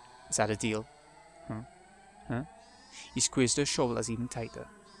again. Is that a deal?" Huh? He squeezed her shoulders even tighter.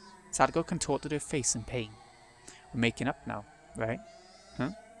 Satoko contorted her face in pain. "We're making up now, right?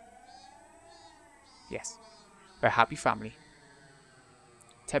 Huh? Yes. We're a happy family."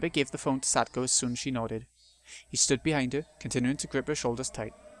 Teppei gave the phone to Satoko as soon as she nodded. He stood behind her, continuing to grip her shoulders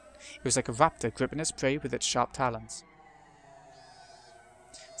tight. It was like a raptor gripping its prey with its sharp talons.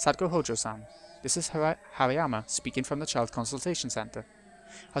 "Satoko Hojo-san, this is Hariyama speaking from the Child Consultation Center.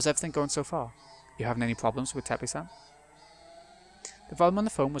 How's everything going so far? You having any problems with Teppei-san?" The volume on the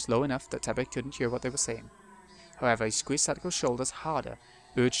phone was low enough that Teppei couldn't hear what they were saying. However, he squeezed Satoko's shoulders harder,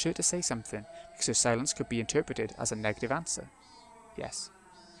 urged her to say something, because her silence could be interpreted as a negative answer. "Yes.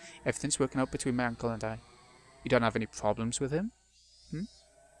 Everything's working out between my uncle and I. You don't have any problems with him?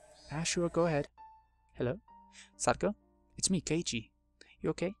 Sure, go ahead. Hello? Satoko? It's me, Keiichi. You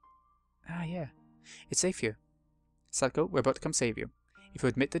okay? Yeah. It's safe here. Satoko, we're about to come save you. If you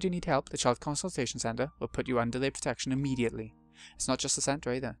admit that you need help, the Child Consultation Center will put you under their protection immediately. It's not just the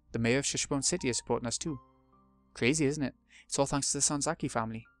center either. The mayor of Shishibone City is supporting us too. Crazy, isn't it? It's all thanks to the Sonzaki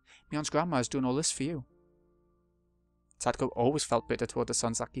family. Mion's grandma is doing all this for you." Satoko always felt bitter toward the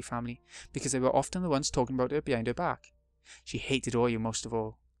Sonzaki family, because they were often the ones talking about her behind her back. She hated Oyu most of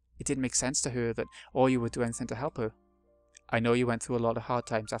all. It didn't make sense to her that Oyu would do anything to help her. "I know you went through a lot of hard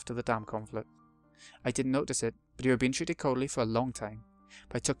times after the dam conflict. I didn't notice it, but you have been treated coldly for a long time.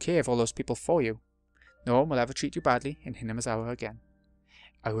 But I took care of all those people for you. No one will ever treat you badly in Hinamizawa again.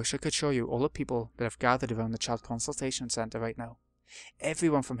 I wish I could show you all the people that have gathered around the Child Consultation Center right now.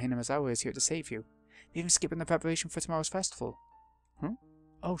 Everyone from Hinamizawa is here to save you. They're even skipping the preparation for tomorrow's festival."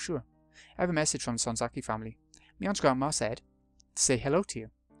 Oh, sure. I have a message from the Sonzaki family. Mion's grandma said to say hello to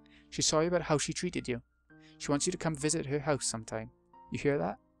you. She's sorry about how she treated you. She wants you to come visit her house sometime. You hear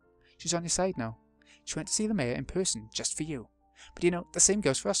that? She's on your side now. She went to see the mayor in person just for you. But you know, the same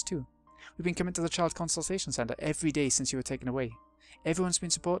goes for us too. We've been coming to the Child Consultation Center every day since you were taken away. Everyone's been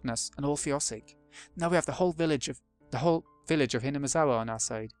supporting us, and all for your sake. Now we have the whole village of Hinamizawa on our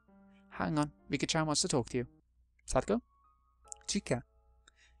side. Hang on, Rika-chan wants to talk to you. Satoko? Chika?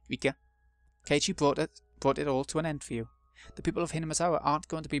 Rika? Keiichi brought it all to an end for you. The people of Hinamizawa aren't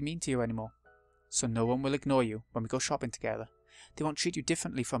going to be mean to you anymore. So no one will ignore you when we go shopping together. They won't treat you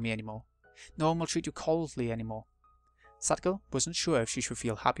differently from me anymore. No one will treat you coldly anymore. Satoko wasn't sure if she should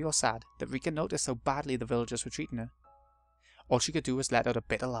feel happy or sad that Rika noticed how badly the villagers were treating her. All she could do was let out a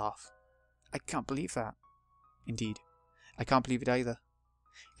bitter laugh. I can't believe that. Indeed, I can't believe it either.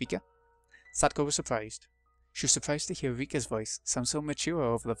 Rika? Satoko was surprised. She was surprised to hear Rika's voice sound so mature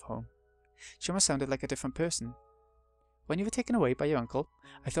over the phone. She almost sounded like a different person. When you were taken away by your uncle,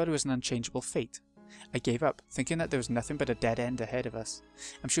 I thought it was an unchangeable fate. I gave up, thinking that there was nothing but a dead end ahead of us.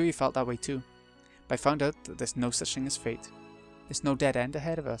 I'm sure you felt that way too. But I found out that there's no such thing as fate. There's no dead end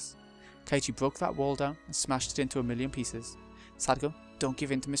ahead of us. Keiichi broke that wall down and smashed it into a million pieces. Satoko, don't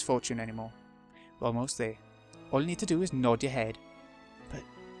give in to misfortune anymore. We're almost there. All you need to do is nod your head. But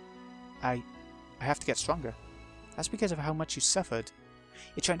I have to get stronger. That's because of how much you suffered.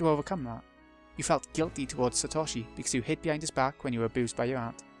 You're trying to overcome that. You felt guilty towards Satoshi because you hid behind his back when you were abused by your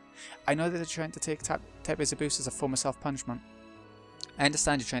aunt. I know that you're trying to take Teppei's abuse as a form of self-punishment. I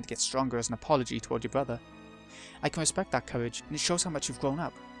understand you're trying to get stronger as an apology toward your brother. I can respect that courage, and it shows how much you've grown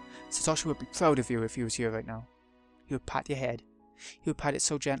up. Satoshi would be proud of you if he was here right now. He would pat your head. He would pat it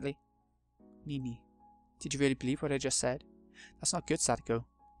so gently. Nini, did you really believe what I just said? That's not good, Satoko.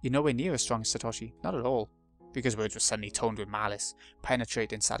 You're nowhere near as strong as Satoshi. Not at all. Rika's words were suddenly toned with malice,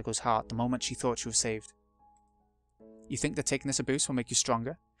 penetrating Satoko's heart the moment she thought she was saved. You think that taking this abuse will make you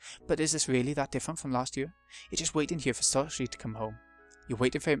stronger? But is this really that different from last year? You're just waiting here for Satoshi to come home. You're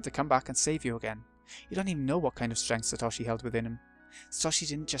waiting for him to come back and save you again. You don't even know what kind of strength Satoshi held within him. Satoshi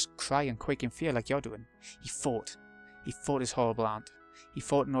didn't just cry and quake in fear like you're doing. He fought. He fought his horrible aunt. He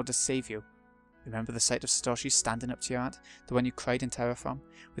fought in order to save you. Remember the sight of Satoshi standing up to your aunt, the one you cried in terror from,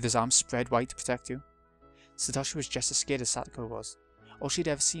 with his arms spread wide to protect you? Satoshi was just as scared as Satoko was. All she'd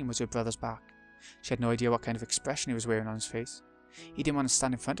ever seen was her brother's back. She had no idea what kind of expression he was wearing on his face. He didn't want to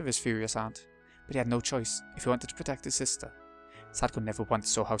stand in front of his furious aunt, but he had no choice if he wanted to protect his sister. Satoko never once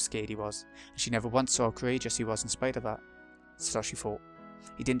saw how scared he was, and she never once saw how courageous he was in spite of that. Satoshi fought.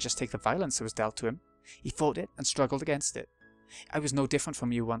 He didn't just take the violence that was dealt to him, he fought it and struggled against it. I was no different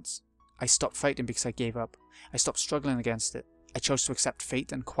from you once. I stopped fighting because I gave up. I stopped struggling against it. I chose to accept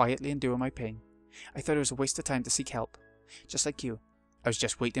fate and quietly endure my pain. I thought it was a waste of time to seek help. Just like you, I was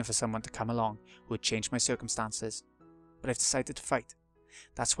just waiting for someone to come along who would change my circumstances. But I've decided to fight.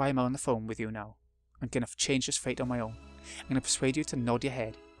 That's why I'm on the phone with you now. I'm going to change this fate on my own. I'm going to persuade you to nod your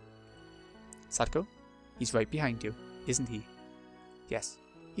head. Satoko, he's right behind you, isn't he? Yes,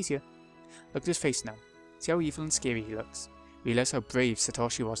 he's here. Look at his face now. See how evil and scary he looks. Realize how brave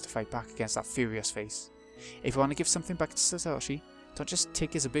Satoshi was to fight back against that furious face. If you want to give something back to Satoshi, don't just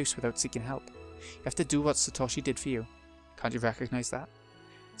take his abuse without seeking help. You have to do what Satoshi did for you. Can't you recognize that?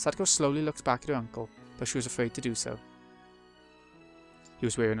 Satoko slowly looked back at her uncle, though she was afraid to do so. He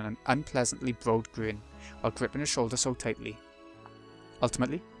was wearing an unpleasantly broad grin, while gripping her shoulder so tightly.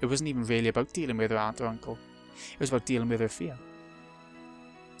 Ultimately, it wasn't even really about dealing with her aunt or uncle. It was about dealing with her fear.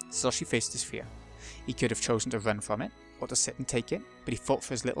 Satoshi faced his fear. He could have chosen to run from it, or to sit and take it, but he fought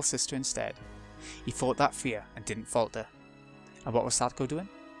for his little sister instead. He fought that fear and didn't falter. And what was Satoko doing?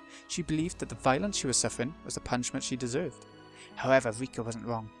 She believed that the violence she was suffering was the punishment she deserved. However, Rika wasn't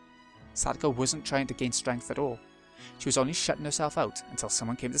wrong. Satoko wasn't trying to gain strength at all. She was only shutting herself out until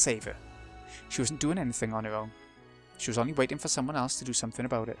someone came to save her. She wasn't doing anything on her own. She was only waiting for someone else to do something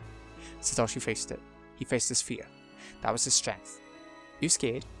about it. Satoshi faced it. He faced his fear. That was his strength. Are you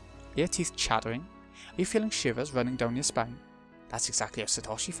scared? Are your teeth chattering? Are you feeling shivers running down your spine? That's exactly how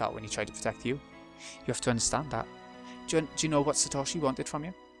Satoshi felt when he tried to protect you. You have to understand that. Do you know what Satoshi wanted from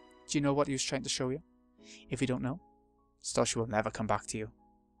you? Do you know what he was trying to show you? If you don't know, Satoshi will never come back to you.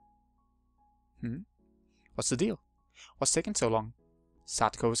 What's the deal? What's taking so long?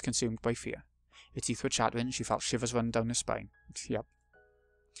 Satoko was consumed by fear. Her teeth were chattering and she felt shivers running down her spine. Yep.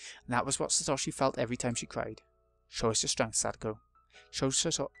 And that was what Satoshi felt every time she cried. Show us your strength, Satoko. Show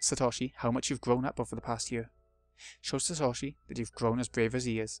Satoshi how much you've grown up over the past year. Show Satoshi that you've grown as brave as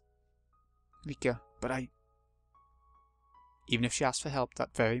he is. Rika, but I... Even if she asked for help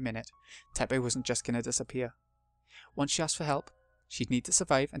that very minute, Teppei wasn't just going to disappear. Once she asked for help, she'd need to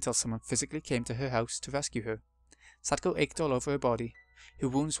survive until someone physically came to her house to rescue her. Satoko ached all over her body. Her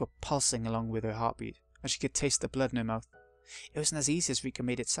wounds were pulsing along with her heartbeat, and she could taste the blood in her mouth. It wasn't as easy as Rika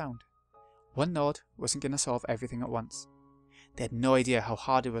made it sound. One nod wasn't going to solve everything at once. They had no idea how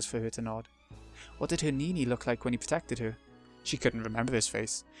hard it was for her to nod. What did her Nini look like when he protected her? She couldn't remember his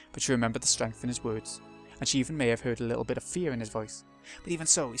face, but she remembered the strength in his words, and she even may have heard a little bit of fear in his voice. But even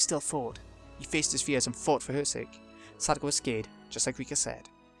so, he still fought. He faced his fears and fought for her sake. Satoko was scared, just like Rika said.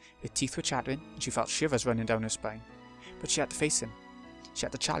 Her teeth were chattering, and she felt shivers running down her spine. But she had to face him. She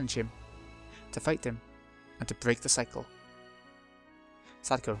had to challenge him, to fight him, and to break the cycle.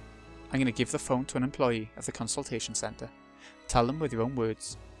 Satoko, I'm going to give the phone to an employee of the consultation center. Tell them with your own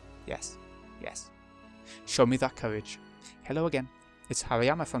words. Yes, yes. Show me that courage. Hello again. It's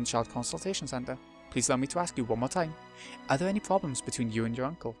Hariyama from the Child Consultation Center. Please allow me to ask you one more time. Are there any problems between you and your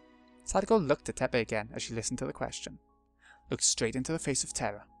uncle? Satoko looked at Teppei again as she listened to the question. Looked straight into the face of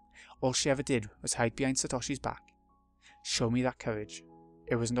terror. All she ever did was hide behind Satoshi's back. Show me that courage.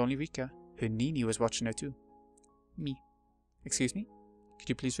 It wasn't only Rika. Her Nini was watching her too. Me. Excuse me? Could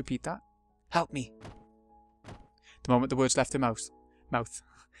you please repeat that? Help me! The moment the words left her mouth,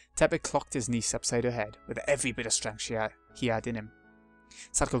 Teppei clocked his niece upside her head with every bit of strength he had in him.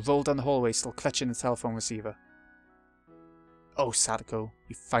 Satoko rolled down the hallway, still clutching the telephone receiver. Oh, Satoko,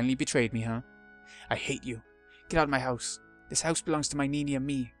 you finally betrayed me, huh? I hate you. Get out of my house. This house belongs to my Nini and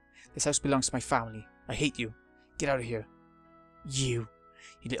me. This house belongs to my family. I hate you. Get out of here. You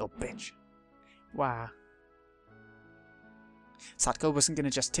little bitch. Wah. Satoko wasn't going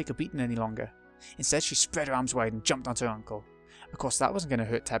to just take a beating any longer. Instead, she spread her arms wide and jumped onto her uncle. Of course, that wasn't going to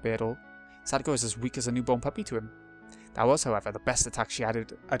hurt Teppei at all. Satoko was as weak as a newborn puppy to him. That was, however, the best attack she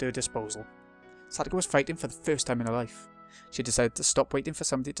had at her disposal. Satoko was fighting for the first time in her life. She decided to stop waiting for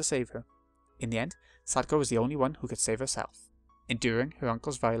somebody to save her. In the end, Satoko was the only one who could save herself. Enduring her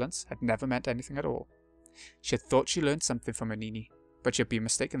uncle's violence had never meant anything at all. She had thought she learned something from her Nini, but she had been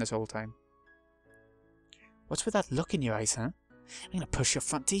mistaken this whole time. What's with that look in your eyes, huh? I'm going to push your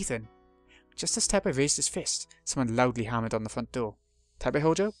front teeth in. Just as Teppei raised his fist, someone loudly hammered on the front door. Teppei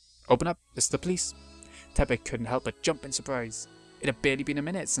Hojo, open up, it's the police. Teppei couldn't help but jump in surprise. It had barely been a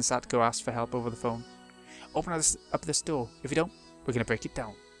minute since Satoko asked for help over the phone. Open up this door. If you don't, we're going to break it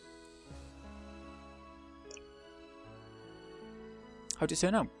down. How'd it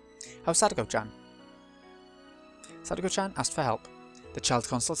turn out? How's Satoko-chan? Satoko-chan asked for help. The Child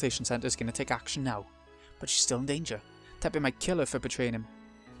Consultation Center is going to take action now, but she's still in danger. Teppei might kill her for betraying him.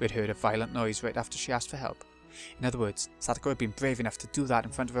 We'd heard a violent noise right after she asked for help. In other words, Satoko had been brave enough to do that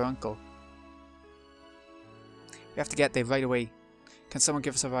in front of her uncle. We have to get there right away. Can someone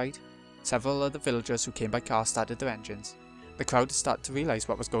give us a ride? Several other villagers who came by car started their engines. The crowd had started to realise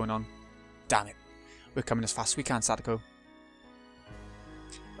what was going on. Damn it. We're coming as fast as we can, Satoko.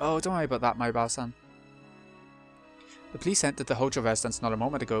 Oh, don't worry about that, Maribel-san. The police entered the Hojo residence not a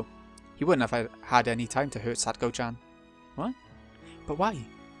moment ago. He wouldn't have had any time to hurt Satoko-chan. What? But why?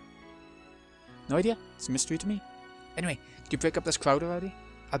 No idea. It's a mystery to me. Anyway, could you break up this crowd already?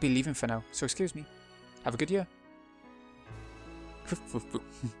 I'll be leaving for now, so excuse me. Have a good year.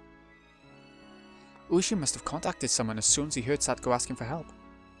 Ueshi must have contacted someone as soon as he heard Satoko asking for help.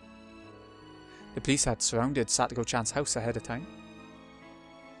 The police had surrounded Satoko-chan's house ahead of time.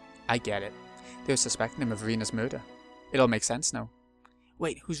 I get it. They were suspecting him of Rina's murder. It all makes sense now.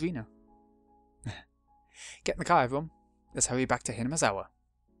 Wait, who's Rina? Get in the car, everyone. Let's hurry back to Hinamazawa.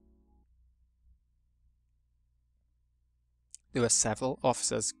 There were several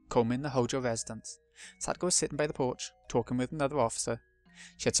officers combing the Hojo residence. Satoko was sitting by the porch, talking with another officer.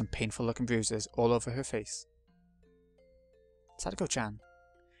 She had some painful looking bruises all over her face. Satoko-chan,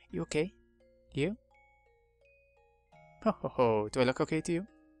 you okay? You? Ho ho ho, do I look okay to you?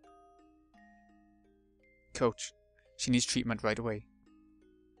 Coach, she needs treatment right away.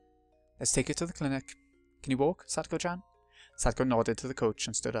 Let's take her to the clinic. Can you walk, Satoko-chan? Satoko nodded to the coach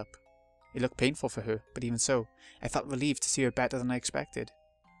and stood up. It looked painful for her, but even so, I felt relieved to see her better than I expected.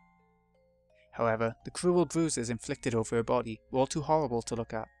 However, the cruel bruises inflicted over her body were all too horrible to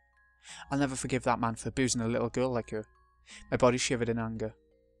look at. I'll never forgive that man for abusing a little girl like her. My body shivered in anger.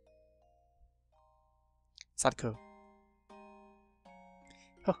 Satoko.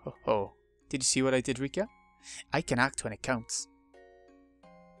 Ho ho ho. Did you see what I did, Rika? I can act when it counts.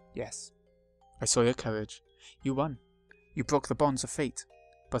 Yes. I saw your courage. You won. You broke the bonds of fate.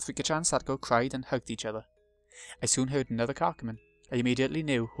 Both Rika-chan and Satoko cried and hugged each other. I soon heard another car come in. I immediately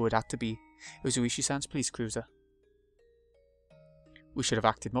knew who it had to be. It was Ueshi-san's police cruiser. We should have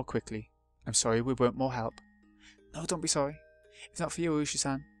acted more quickly. I'm sorry we weren't more help. No, don't be sorry. If not for you,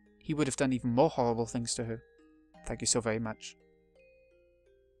 Ueshi-san, he would have done even more horrible things to her. Thank you so very much.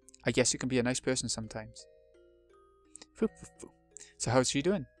 I guess you can be a nice person sometimes. So how's she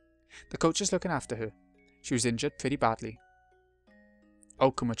doing? The coach is looking after her. She was injured pretty badly. Oh,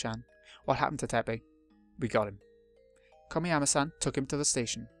 Kuma-chan, what happened to Teppei? We got him. Komiyama-san took him to the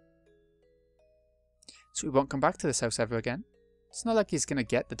station. So he won't come back to this house ever again? It's not like he's gonna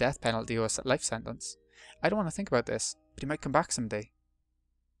get the death penalty or a life sentence. I don't want to think about this, but he might come back someday.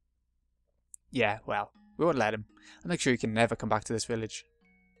 Yeah, well, we won't let him. I'll make sure he can never come back to this village.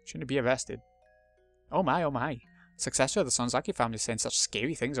 Shouldn't he be arrested? Oh my, oh my. Successor of the Sonzaki family is saying such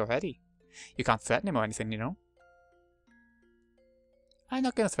scary things already. You can't threaten him or anything, you know. I'm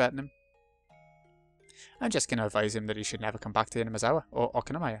not gonna threaten him. I'm just gonna advise him that he should never come back to Hinamazawa or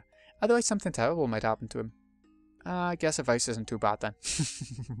Okinamaya. Otherwise something terrible might happen to him. I guess advice isn't too bad then.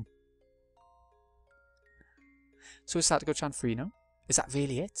 So is Satoko-chan free now? Is that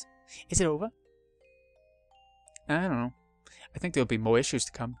really it? Is it over? I don't know. I think there'll be more issues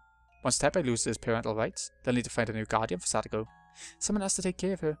to come. Once Teppei loses his parental rights, they'll need to find a new guardian for Satoko. Someone has to take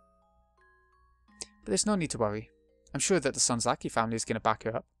care of her. But there's no need to worry. I'm sure that the Sonzaki family is going to back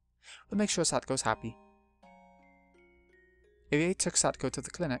her up. We'll make sure Satoko's happy. Irie took Satoko to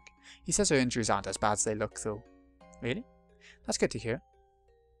the clinic. He says her injuries aren't as bad as they look, though. Really? That's good to hear.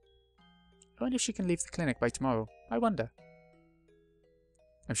 I wonder if she can leave the clinic by tomorrow. I wonder.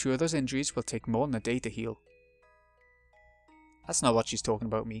 I'm sure those injuries will take more than a day to heal. That's not what she's talking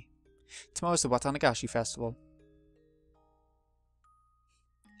about, me. Tomorrow's the Watanagashi festival.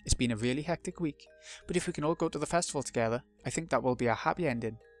 It's been a really hectic week, but if we can all go to the festival together, I think that will be a happy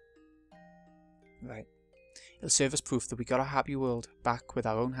ending. Right. It'll serve as proof that we got our happy world back with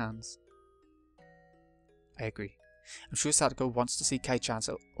our own hands. I agree. I'm sure Satoko wants to see Kai-chan's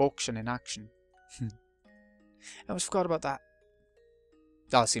auction in action. I almost forgot about that.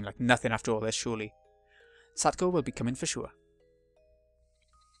 That'll seem like nothing after all this, surely. Satoko will be coming for sure.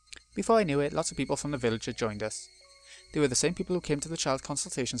 Before I knew it, lots of people from the village had joined us. They were the same people who came to the Child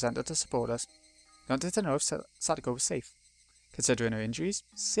Consultation Center to support us. They wanted to know if Satoko was safe. Considering her injuries,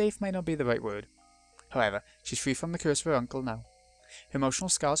 safe might not be the right word. However, she's free from the curse of her uncle now. Her emotional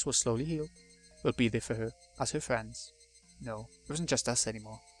scars will slowly heal. We'll be there for her, as her friends. No, it wasn't just us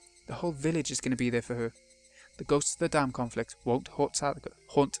anymore. The whole village is going to be there for her. The ghosts of the dam conflict won't haunt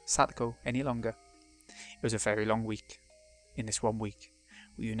Satoko any longer. It was a very long week. In this 1 week.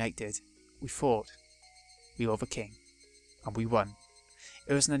 We united. We fought. We overcame. And we won.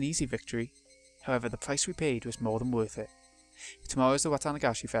 It wasn't an easy victory. However, the price we paid was more than worth it. Tomorrow is the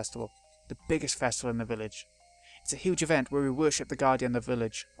Watanagashi Festival, the biggest festival in the village. It's a huge event where we worship the guardian of the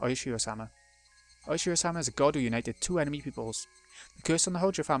village, Oyashiro-sama. Oyashiro-sama is a god who united two enemy peoples. The curse on the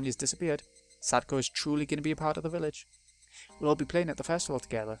Hojo family has disappeared. Satoko is truly going to be a part of the village. We'll all be playing at the festival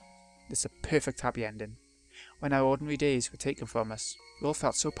together. This is a perfect happy ending. When our ordinary days were taken from us, we all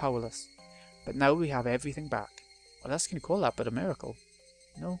felt so powerless. But now we have everything back. What else can you call that but a miracle?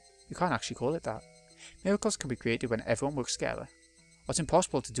 No, you can't actually call it that. Miracles can be created when everyone works together. What's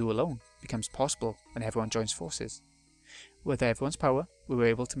impossible to do alone becomes possible when everyone joins forces. With everyone's power, we were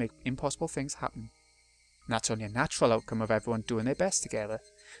able to make impossible things happen. And that's only a natural outcome of everyone doing their best together,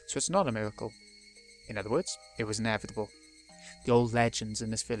 so it's not a miracle. In other words, it was inevitable. The old legends in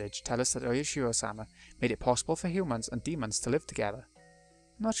this village tell us that Oyashiro-sama made it possible for humans and demons to live together.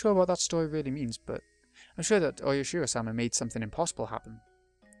 I'm not sure what that story really means, but I'm sure that Oyashiro-sama made something impossible happen.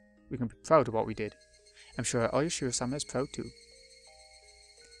 We can be proud of what we did. I'm sure Oyashiro-sama is proud too.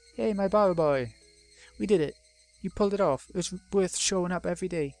 Hey, my bar boy! We did it! You pulled it off. It was worth showing up every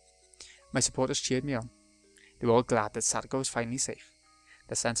day. My supporters cheered me on. They were all glad that Satoko was finally safe.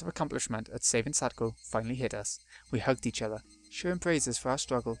 The sense of accomplishment at saving Satoko finally hit us. We hugged each other, sharing praises for our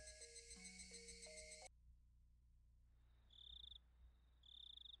struggle.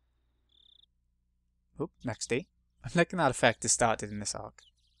 Oh, next day. I'm liking that effect is started in this arc.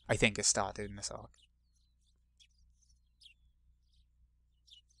 I think it started in this arc.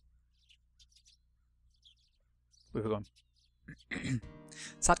 Where we going?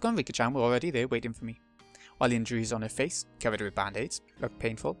 Satoko and Rika-chan were already there waiting for me. While the injuries on her face, covered with band-aids, looked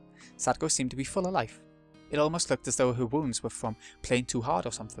painful, Satoko seemed to be full of life. It almost looked as though her wounds were from playing too hard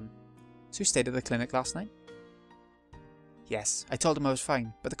or something. So you stayed at the clinic last night? Yes, I told him I was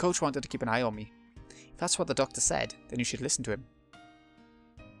fine, but the coach wanted to keep an eye on me. If that's what the doctor said, then you should listen to him.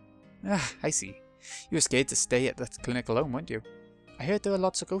 Ah, I see. You were scared to stay at the clinic alone, weren't you? I heard there are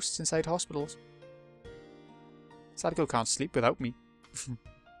lots of ghosts inside hospitals. Satoko can't sleep without me.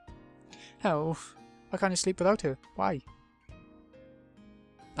 Oh, why can't you sleep without her? Why?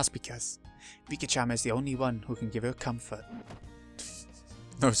 That's because Rika-chan is the only one who can give her comfort.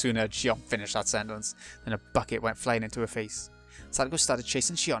 No sooner had Shion finished that sentence than a bucket went flying into her face. Satoko started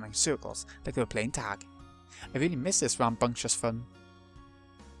chasing Shion in circles like they were playing tag. I really miss this rambunctious fun.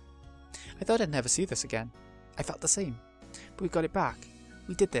 I thought I'd never see this again. I felt the same. But we got it back.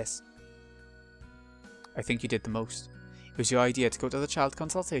 We did this. I think you did the most. It was your idea to go to the Child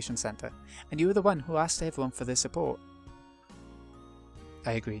Consultation Center, and you were the one who asked everyone for their support.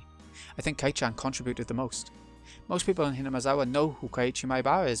 I agree. I think Kai-chan contributed the most. Most people in Hinamazawa know who Koichi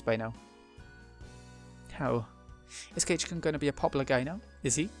Maibara is by now. How? Is Kai-chan going to be a popular guy now?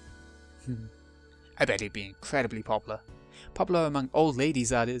 Is he? I bet he'd be incredibly popular. Popular among old ladies,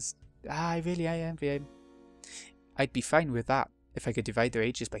 that is. I envy him. I'd be fine with that if I could divide their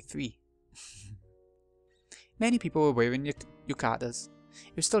ages by 3. Many people were wearing yukatas.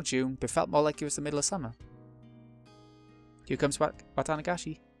 It was still June, but felt more like it was the middle of summer. Here comes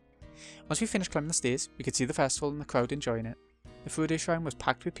Watanagashi. Once we finished climbing the stairs, we could see the festival and the crowd enjoying it. The Furude shrine was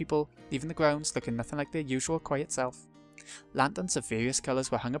packed with people, leaving the grounds looking nothing like their usual quiet self. Lanterns of various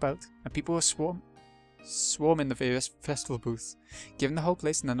colours were hung about, and people were swarming the various festival booths, giving the whole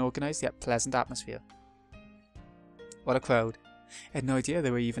place an unorganised yet pleasant atmosphere. What a crowd. I had no idea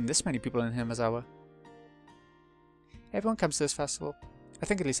there were even this many people in Hinamazawa. Everyone comes to this festival. I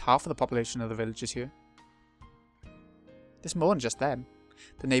think at least half of the population of the village is here. There's more than just them.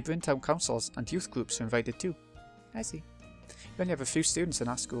 The neighbouring town councils and youth groups are invited too. I see. We only have a few students in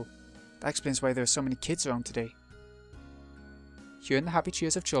our school. That explains why there are so many kids around today. Hearing the happy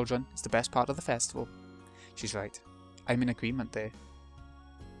cheers of children is the best part of the festival. She's right. I'm in agreement there.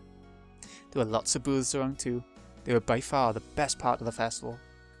 There were lots of booths around too. They were by far the best part of the festival.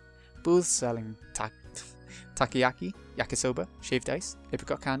 Booths selling takoyaki, yakisoba, shaved ice,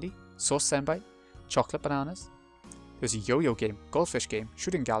 apricot candy, sauce senbai, chocolate bananas. There was a yo-yo game, goldfish game,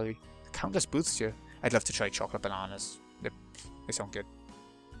 shooting gallery, countless booths here. I'd love to try chocolate bananas. They sound good.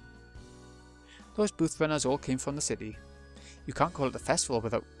 Those booth runners all came from the city. You can't call it a festival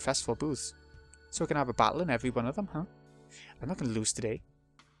without festival booths. So we can have a battle in every one of them, huh? I'm not going to lose today.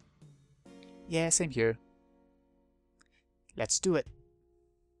 Yeah, same here. Let's do it.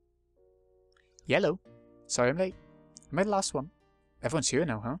 Yellow. Sorry I'm late. Am I the last one? Everyone's here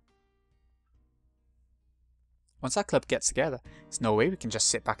now, huh? Once our club gets together, there's no way we can just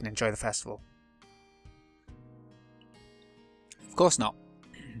sit back and enjoy the festival. Of course not.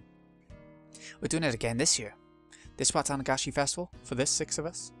 We're doing it again this year. This Watanagashi festival, for this 6 of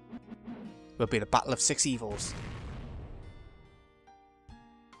us, will be the battle of 6 evils.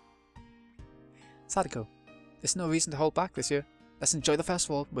 Satoko, there's no reason to hold back this year. Let's enjoy the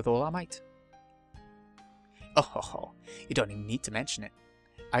festival with all our might. Oh ho ho, you don't even need to mention it.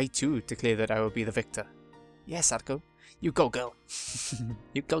 I too declare that I will be the victor. Yes, Satoko, you go girl.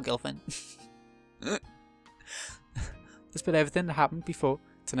 You go girlfriend. Let's put everything that happened before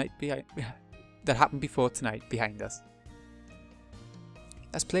tonight behind us.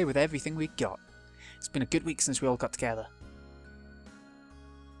 Let's play with everything we got. It's been a good week since we all got together.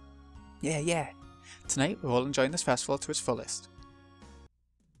 Yeah. Tonight we're all enjoying this festival to its fullest.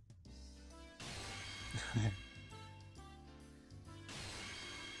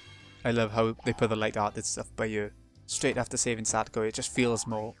 I love how they put the light art and stuff by you. Straight after saving Satoko, it just feels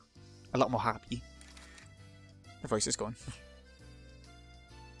a lot more happy. The voice is gone.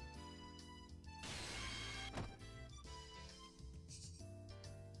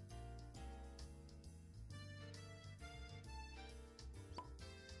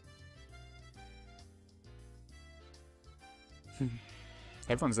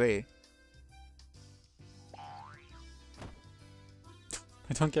 Everyone's there.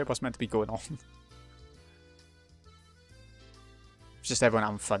 I don't get what's meant to be going on. It's just everyone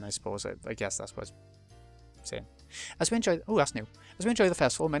having fun, I suppose. I guess that's what I'm saying. As we enjoy... Oh, that's new. As we enjoy the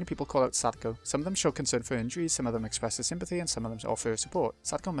festival, many people call out Satoko. Some of them show concern for injuries, some of them express their sympathy, and some of them offer support.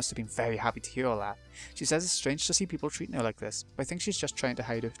 Satoko must have been very happy to hear all that. She says it's strange to see people treating her like this, but I think she's just trying to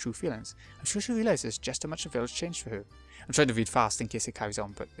hide her true feelings. I'm sure she realises just how much the village changed for her. I'm trying to read fast in case it carries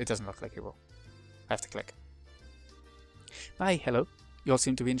on, but it doesn't look like it will. I have to click. Hi, hello. You all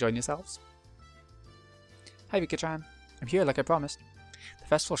seem to be enjoying yourselves. Hi, Rika-chan. I'm here like I promised. The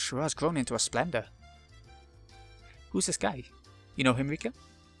festival sure has grown into a splendour. Who's this guy? You know him, Rika?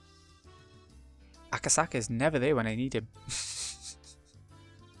 Akasaka is never there when I need him.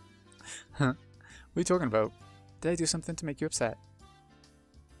 Huh? What are you talking about? Did I do something to make you upset?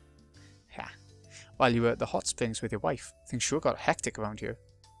 Ha. While you were at the hot springs with your wife, things sure got hectic around here.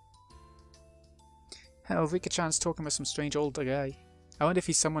 Hell, Rika-chan's talking with some strange older guy. I wonder if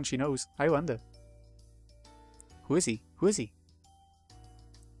he's someone she knows. I wonder. Who is he? Who is he?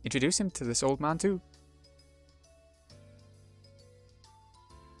 Introduce him to this old man too.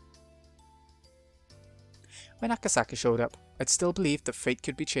 When Akasaka showed up, I'd still believed that fate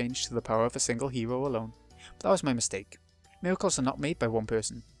could be changed to the power of a single hero alone. But that was my mistake. Miracles are not made by one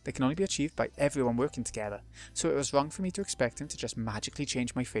person. They can only be achieved by everyone working together. So it was wrong for me to expect him to just magically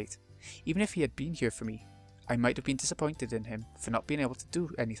change my fate. Even if he had been here for me, I might have been disappointed in him for not being able to do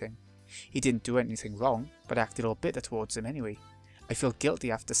anything. He didn't do anything wrong, but I acted all bitter towards him anyway. I feel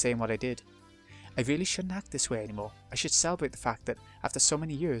guilty after saying what I did. I really shouldn't act this way anymore. I should celebrate the fact that, after so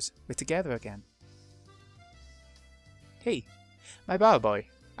many years, we're together again. Hey, my bow boy,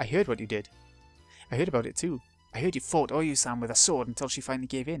 I heard what you did. I heard about it too. I heard you fought Oyu-san with a sword until she finally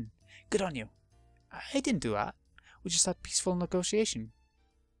gave in. Good on you. I didn't do that. We just had peaceful negotiation.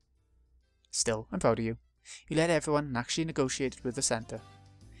 Still, I'm proud of you. You led everyone and actually negotiated with the center.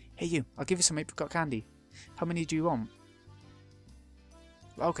 Hey you, I'll give you some apricot candy. How many do you want?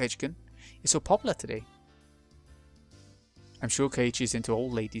 Wow, Keiichi-kun, you're so popular today. I'm sure Keiichi's into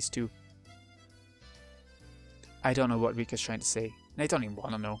old ladies too. I don't know what Rika's trying to say, and I don't even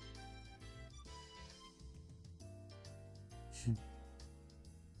want to know.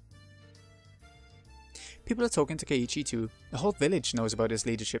 People are talking to Keiichi too. The whole village knows about his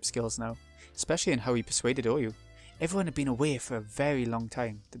leadership skills now, especially in how he persuaded Oyu. Everyone had been aware for a very long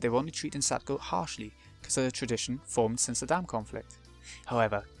time that they were only treating Satoko harshly because of the tradition formed since the dam conflict.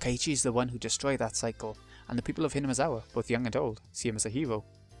 However, Keiichi is the one who destroyed that cycle, and the people of Hinamizawa, both young and old, see him as a hero.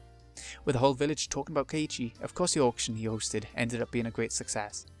 With the whole village talking about Keiichi, of course the auction he hosted ended up being a great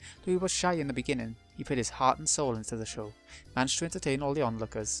success. Though he was shy in the beginning, he put his heart and soul into the show, managed to entertain all the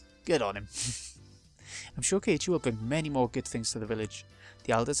onlookers. Good on him. I'm sure Keiichi will bring many more good things to the village.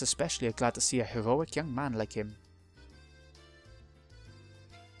 The elders especially are glad to see a heroic young man like him.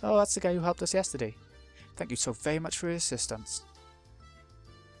 Oh, that's the guy who helped us yesterday. Thank you so very much for your assistance.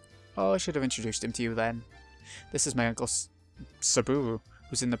 Oh, I should have introduced him to you then. This is my uncle Saburo,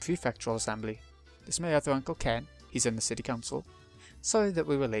 who's in the prefectural assembly. This is my other uncle Ken, he's in the city council. Sorry that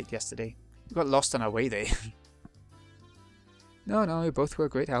we were late yesterday. We got lost on our way there. No, you both were a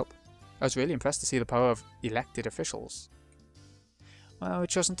great help. I was really impressed to see the power of elected officials. Well, we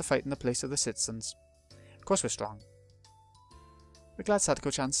chosen to fight in the place of the citizens. Of course we're strong. We're glad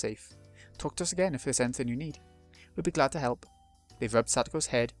Satoko-chan's safe. Talk to us again if there's anything you need. We'd be glad to help. They rubbed Satoko's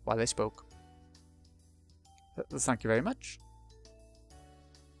head while they spoke. Thank you very much.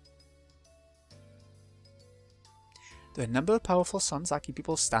 There are a number of powerful Sonzaki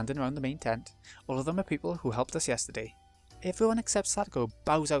people standing around the main tent. All of them are people who helped us yesterday. Everyone except Satoko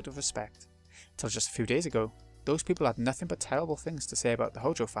bows out of respect. Till just a few days ago, those people had nothing but terrible things to say about the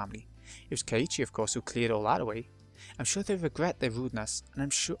Hojo family. It was Keiichi, of course, who cleared all that away. I'm sure they regret their rudeness, and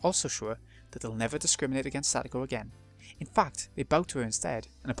I'm also sure that they'll never discriminate against Satoko again. In fact, they bow to her instead,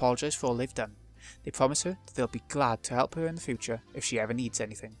 and apologise for all they've done. They promise her that they'll be glad to help her in the future if she ever needs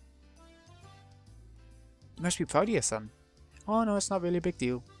anything. You must be proud of your son. Oh no, it's not really a big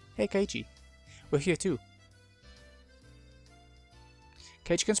deal. Hey Keiichi, we're here too.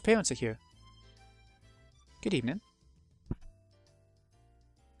 Keiichi-kun's parents are here. Good evening.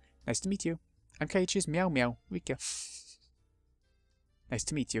 Nice to meet you. I'm Keiichi's Meow Meow, Rika. Nice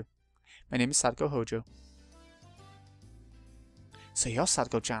to meet you. My name is Satoko Hojo. So you're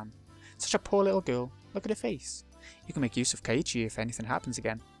Satoko-chan. Such a poor little girl. Look at her face. You can make use of Keiichi if anything happens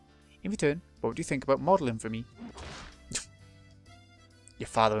again. In return, what would you think about modelling for me? Your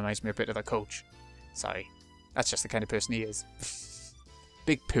father reminds me a bit of a coach. Sorry, that's just the kind of person he is.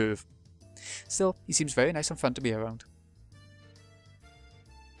 Big perv. Still, he seems very nice and fun to be around.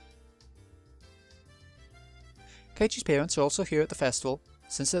 Keiichi's parents are also here at the festival.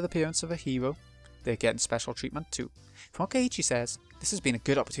 Since they're the parents of a hero, they're getting special treatment too. From what Keiichi says, this has been a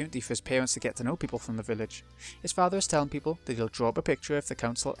good opportunity for his parents to get to know people from the village. His father is telling people that he'll draw up a picture if the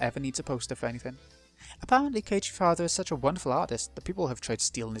council ever needs a poster for anything. Apparently Keiichi's father is such a wonderful artist that people have tried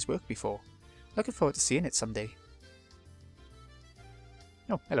stealing his work before. Looking forward to seeing it someday.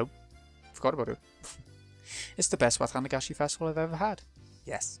 Oh, hello. Forgot about her. It's the best Watanagashi festival I've ever had.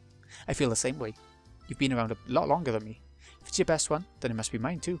 Yes, I feel the same way. You've been around a lot longer than me. If it's your best one, then it must be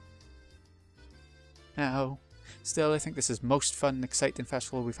mine too. Oh, still I think this is the most fun and exciting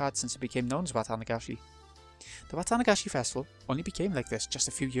festival we've had since it became known as Watanagashi. The Watanagashi festival only became like this just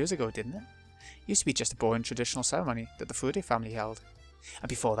a few years ago, didn't it? It used to be just a boring traditional ceremony that the Furude family held. And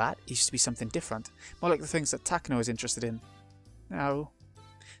before that, it used to be something different, more like the things that Takano is interested in. Oh,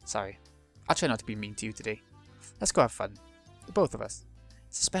 sorry. I'll try not to be mean to you today. Let's go have fun. The both of us.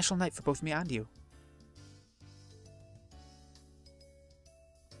 It's a special night for both me and you.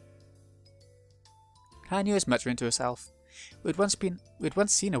 Hanyu is muttering to herself. We'd once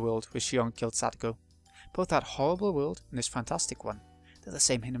seen a world where Shion killed Satoko. Both that horrible world and this fantastic one. They're the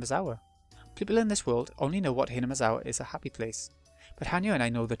same Hinamizawa. People in this world only know what Hinamizawa is a happy place. But Hanyu and I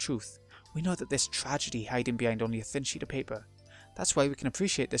know the truth. We know that there's tragedy hiding behind only a thin sheet of paper. That's why we can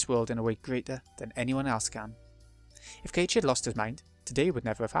appreciate this world in a way greater than anyone else can. If Keiichi had lost his mind, today would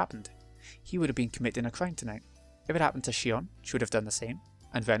never have happened. He would have been committing a crime tonight. If it happened to Shion, she would have done the same,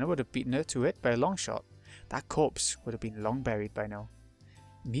 and Rena would have beaten her to it by a long shot. That corpse would have been long buried by now.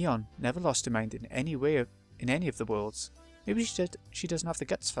 Mion never lost her mind in any way in any of the worlds. Maybe she doesn't have the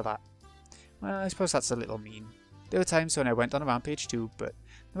guts for that. Well, I suppose that's a little mean. There were times when I went on a rampage too, but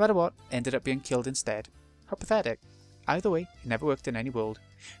no matter what, ended up being killed instead. How pathetic. Either way, it never worked in any world.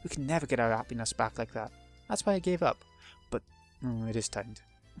 We can never get our happiness back like that. That's why I gave up. But it is timed.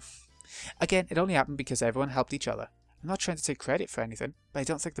 Again, it only happened because everyone helped each other. I'm not trying to take credit for anything, but I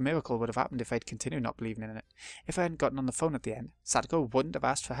don't think the miracle would have happened if I'd continued not believing in it. If I hadn't gotten on the phone at the end, Satoko wouldn't have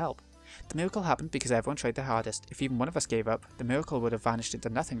asked for help. The miracle happened because everyone tried their hardest. If even one of us gave up, the miracle would have vanished into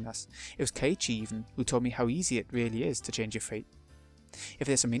nothingness. It was Keiichi even who told me how easy it really is to change your fate. If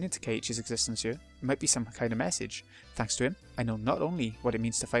there's a meaning to Keiichi's existence here, it might be some kind of message. Thanks to him, I know not only what it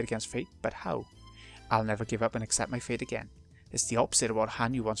means to fight against fate, but how. I'll never give up and accept my fate again. It's the opposite of what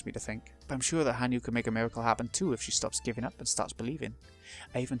Hanyu wants me to think, but I'm sure that Hanyu could make a miracle happen too if she stops giving up and starts believing.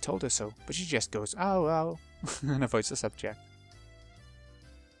 I even told her so, but she just goes, "Oh, oh," and avoids the subject.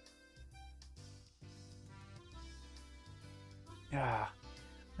 Ah,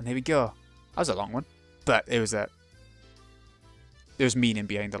 and there we go. That was a long one, but there was meaning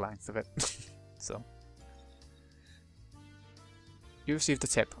behind the length of it. So, you received a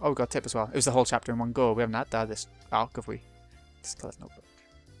tip. Oh, we got a tip as well. It was the whole chapter in one go. We haven't had that this arc, have we? Skeleton notebook.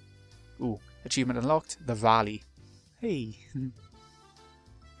 Ooh, achievement unlocked. The Rally. Hey.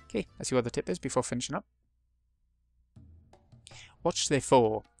 Okay, let's see what the tip is before finishing up. Watch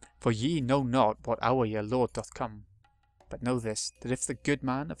therefore, for ye know not what hour your Lord doth come. But know this, that if the good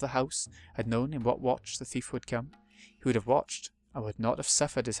man of the house had known in what watch the thief would come, he would have watched, and would not have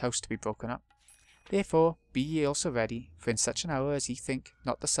suffered his house to be broken up. Therefore be ye also ready, for in such an hour as ye think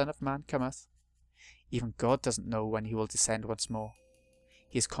not the Son of Man cometh. Even God doesn't know when he will descend once more.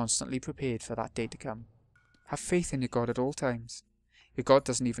 He is constantly prepared for that day to come. Have faith in your God at all times. Your God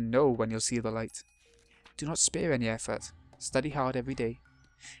doesn't even know when you'll see the light. Do not spare any effort. Study hard every day.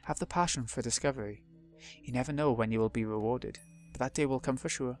 Have the passion for discovery. You never know when you will be rewarded, but that day will come for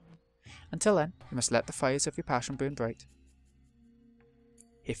sure. Until then, you must let the fires of your passion burn bright.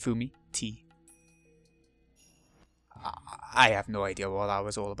 Hifumi T. I have no idea what that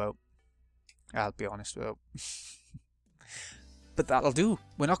was all about. I'll be honest with you. But that'll do.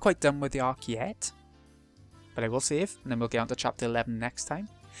 We're not quite done with the arc yet. But I will save, and then we'll get on to chapter 11 next time.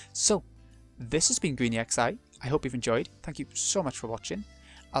 So, this has been Greeny XI. I hope you've enjoyed. Thank you so much for watching.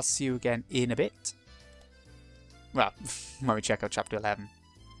 I'll see you again in a bit. Well, when we check out chapter 11.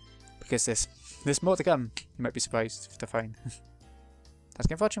 Because there's more to come. You might be surprised to find. That's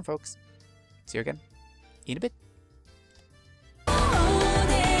game fortune, folks. See you again in a bit.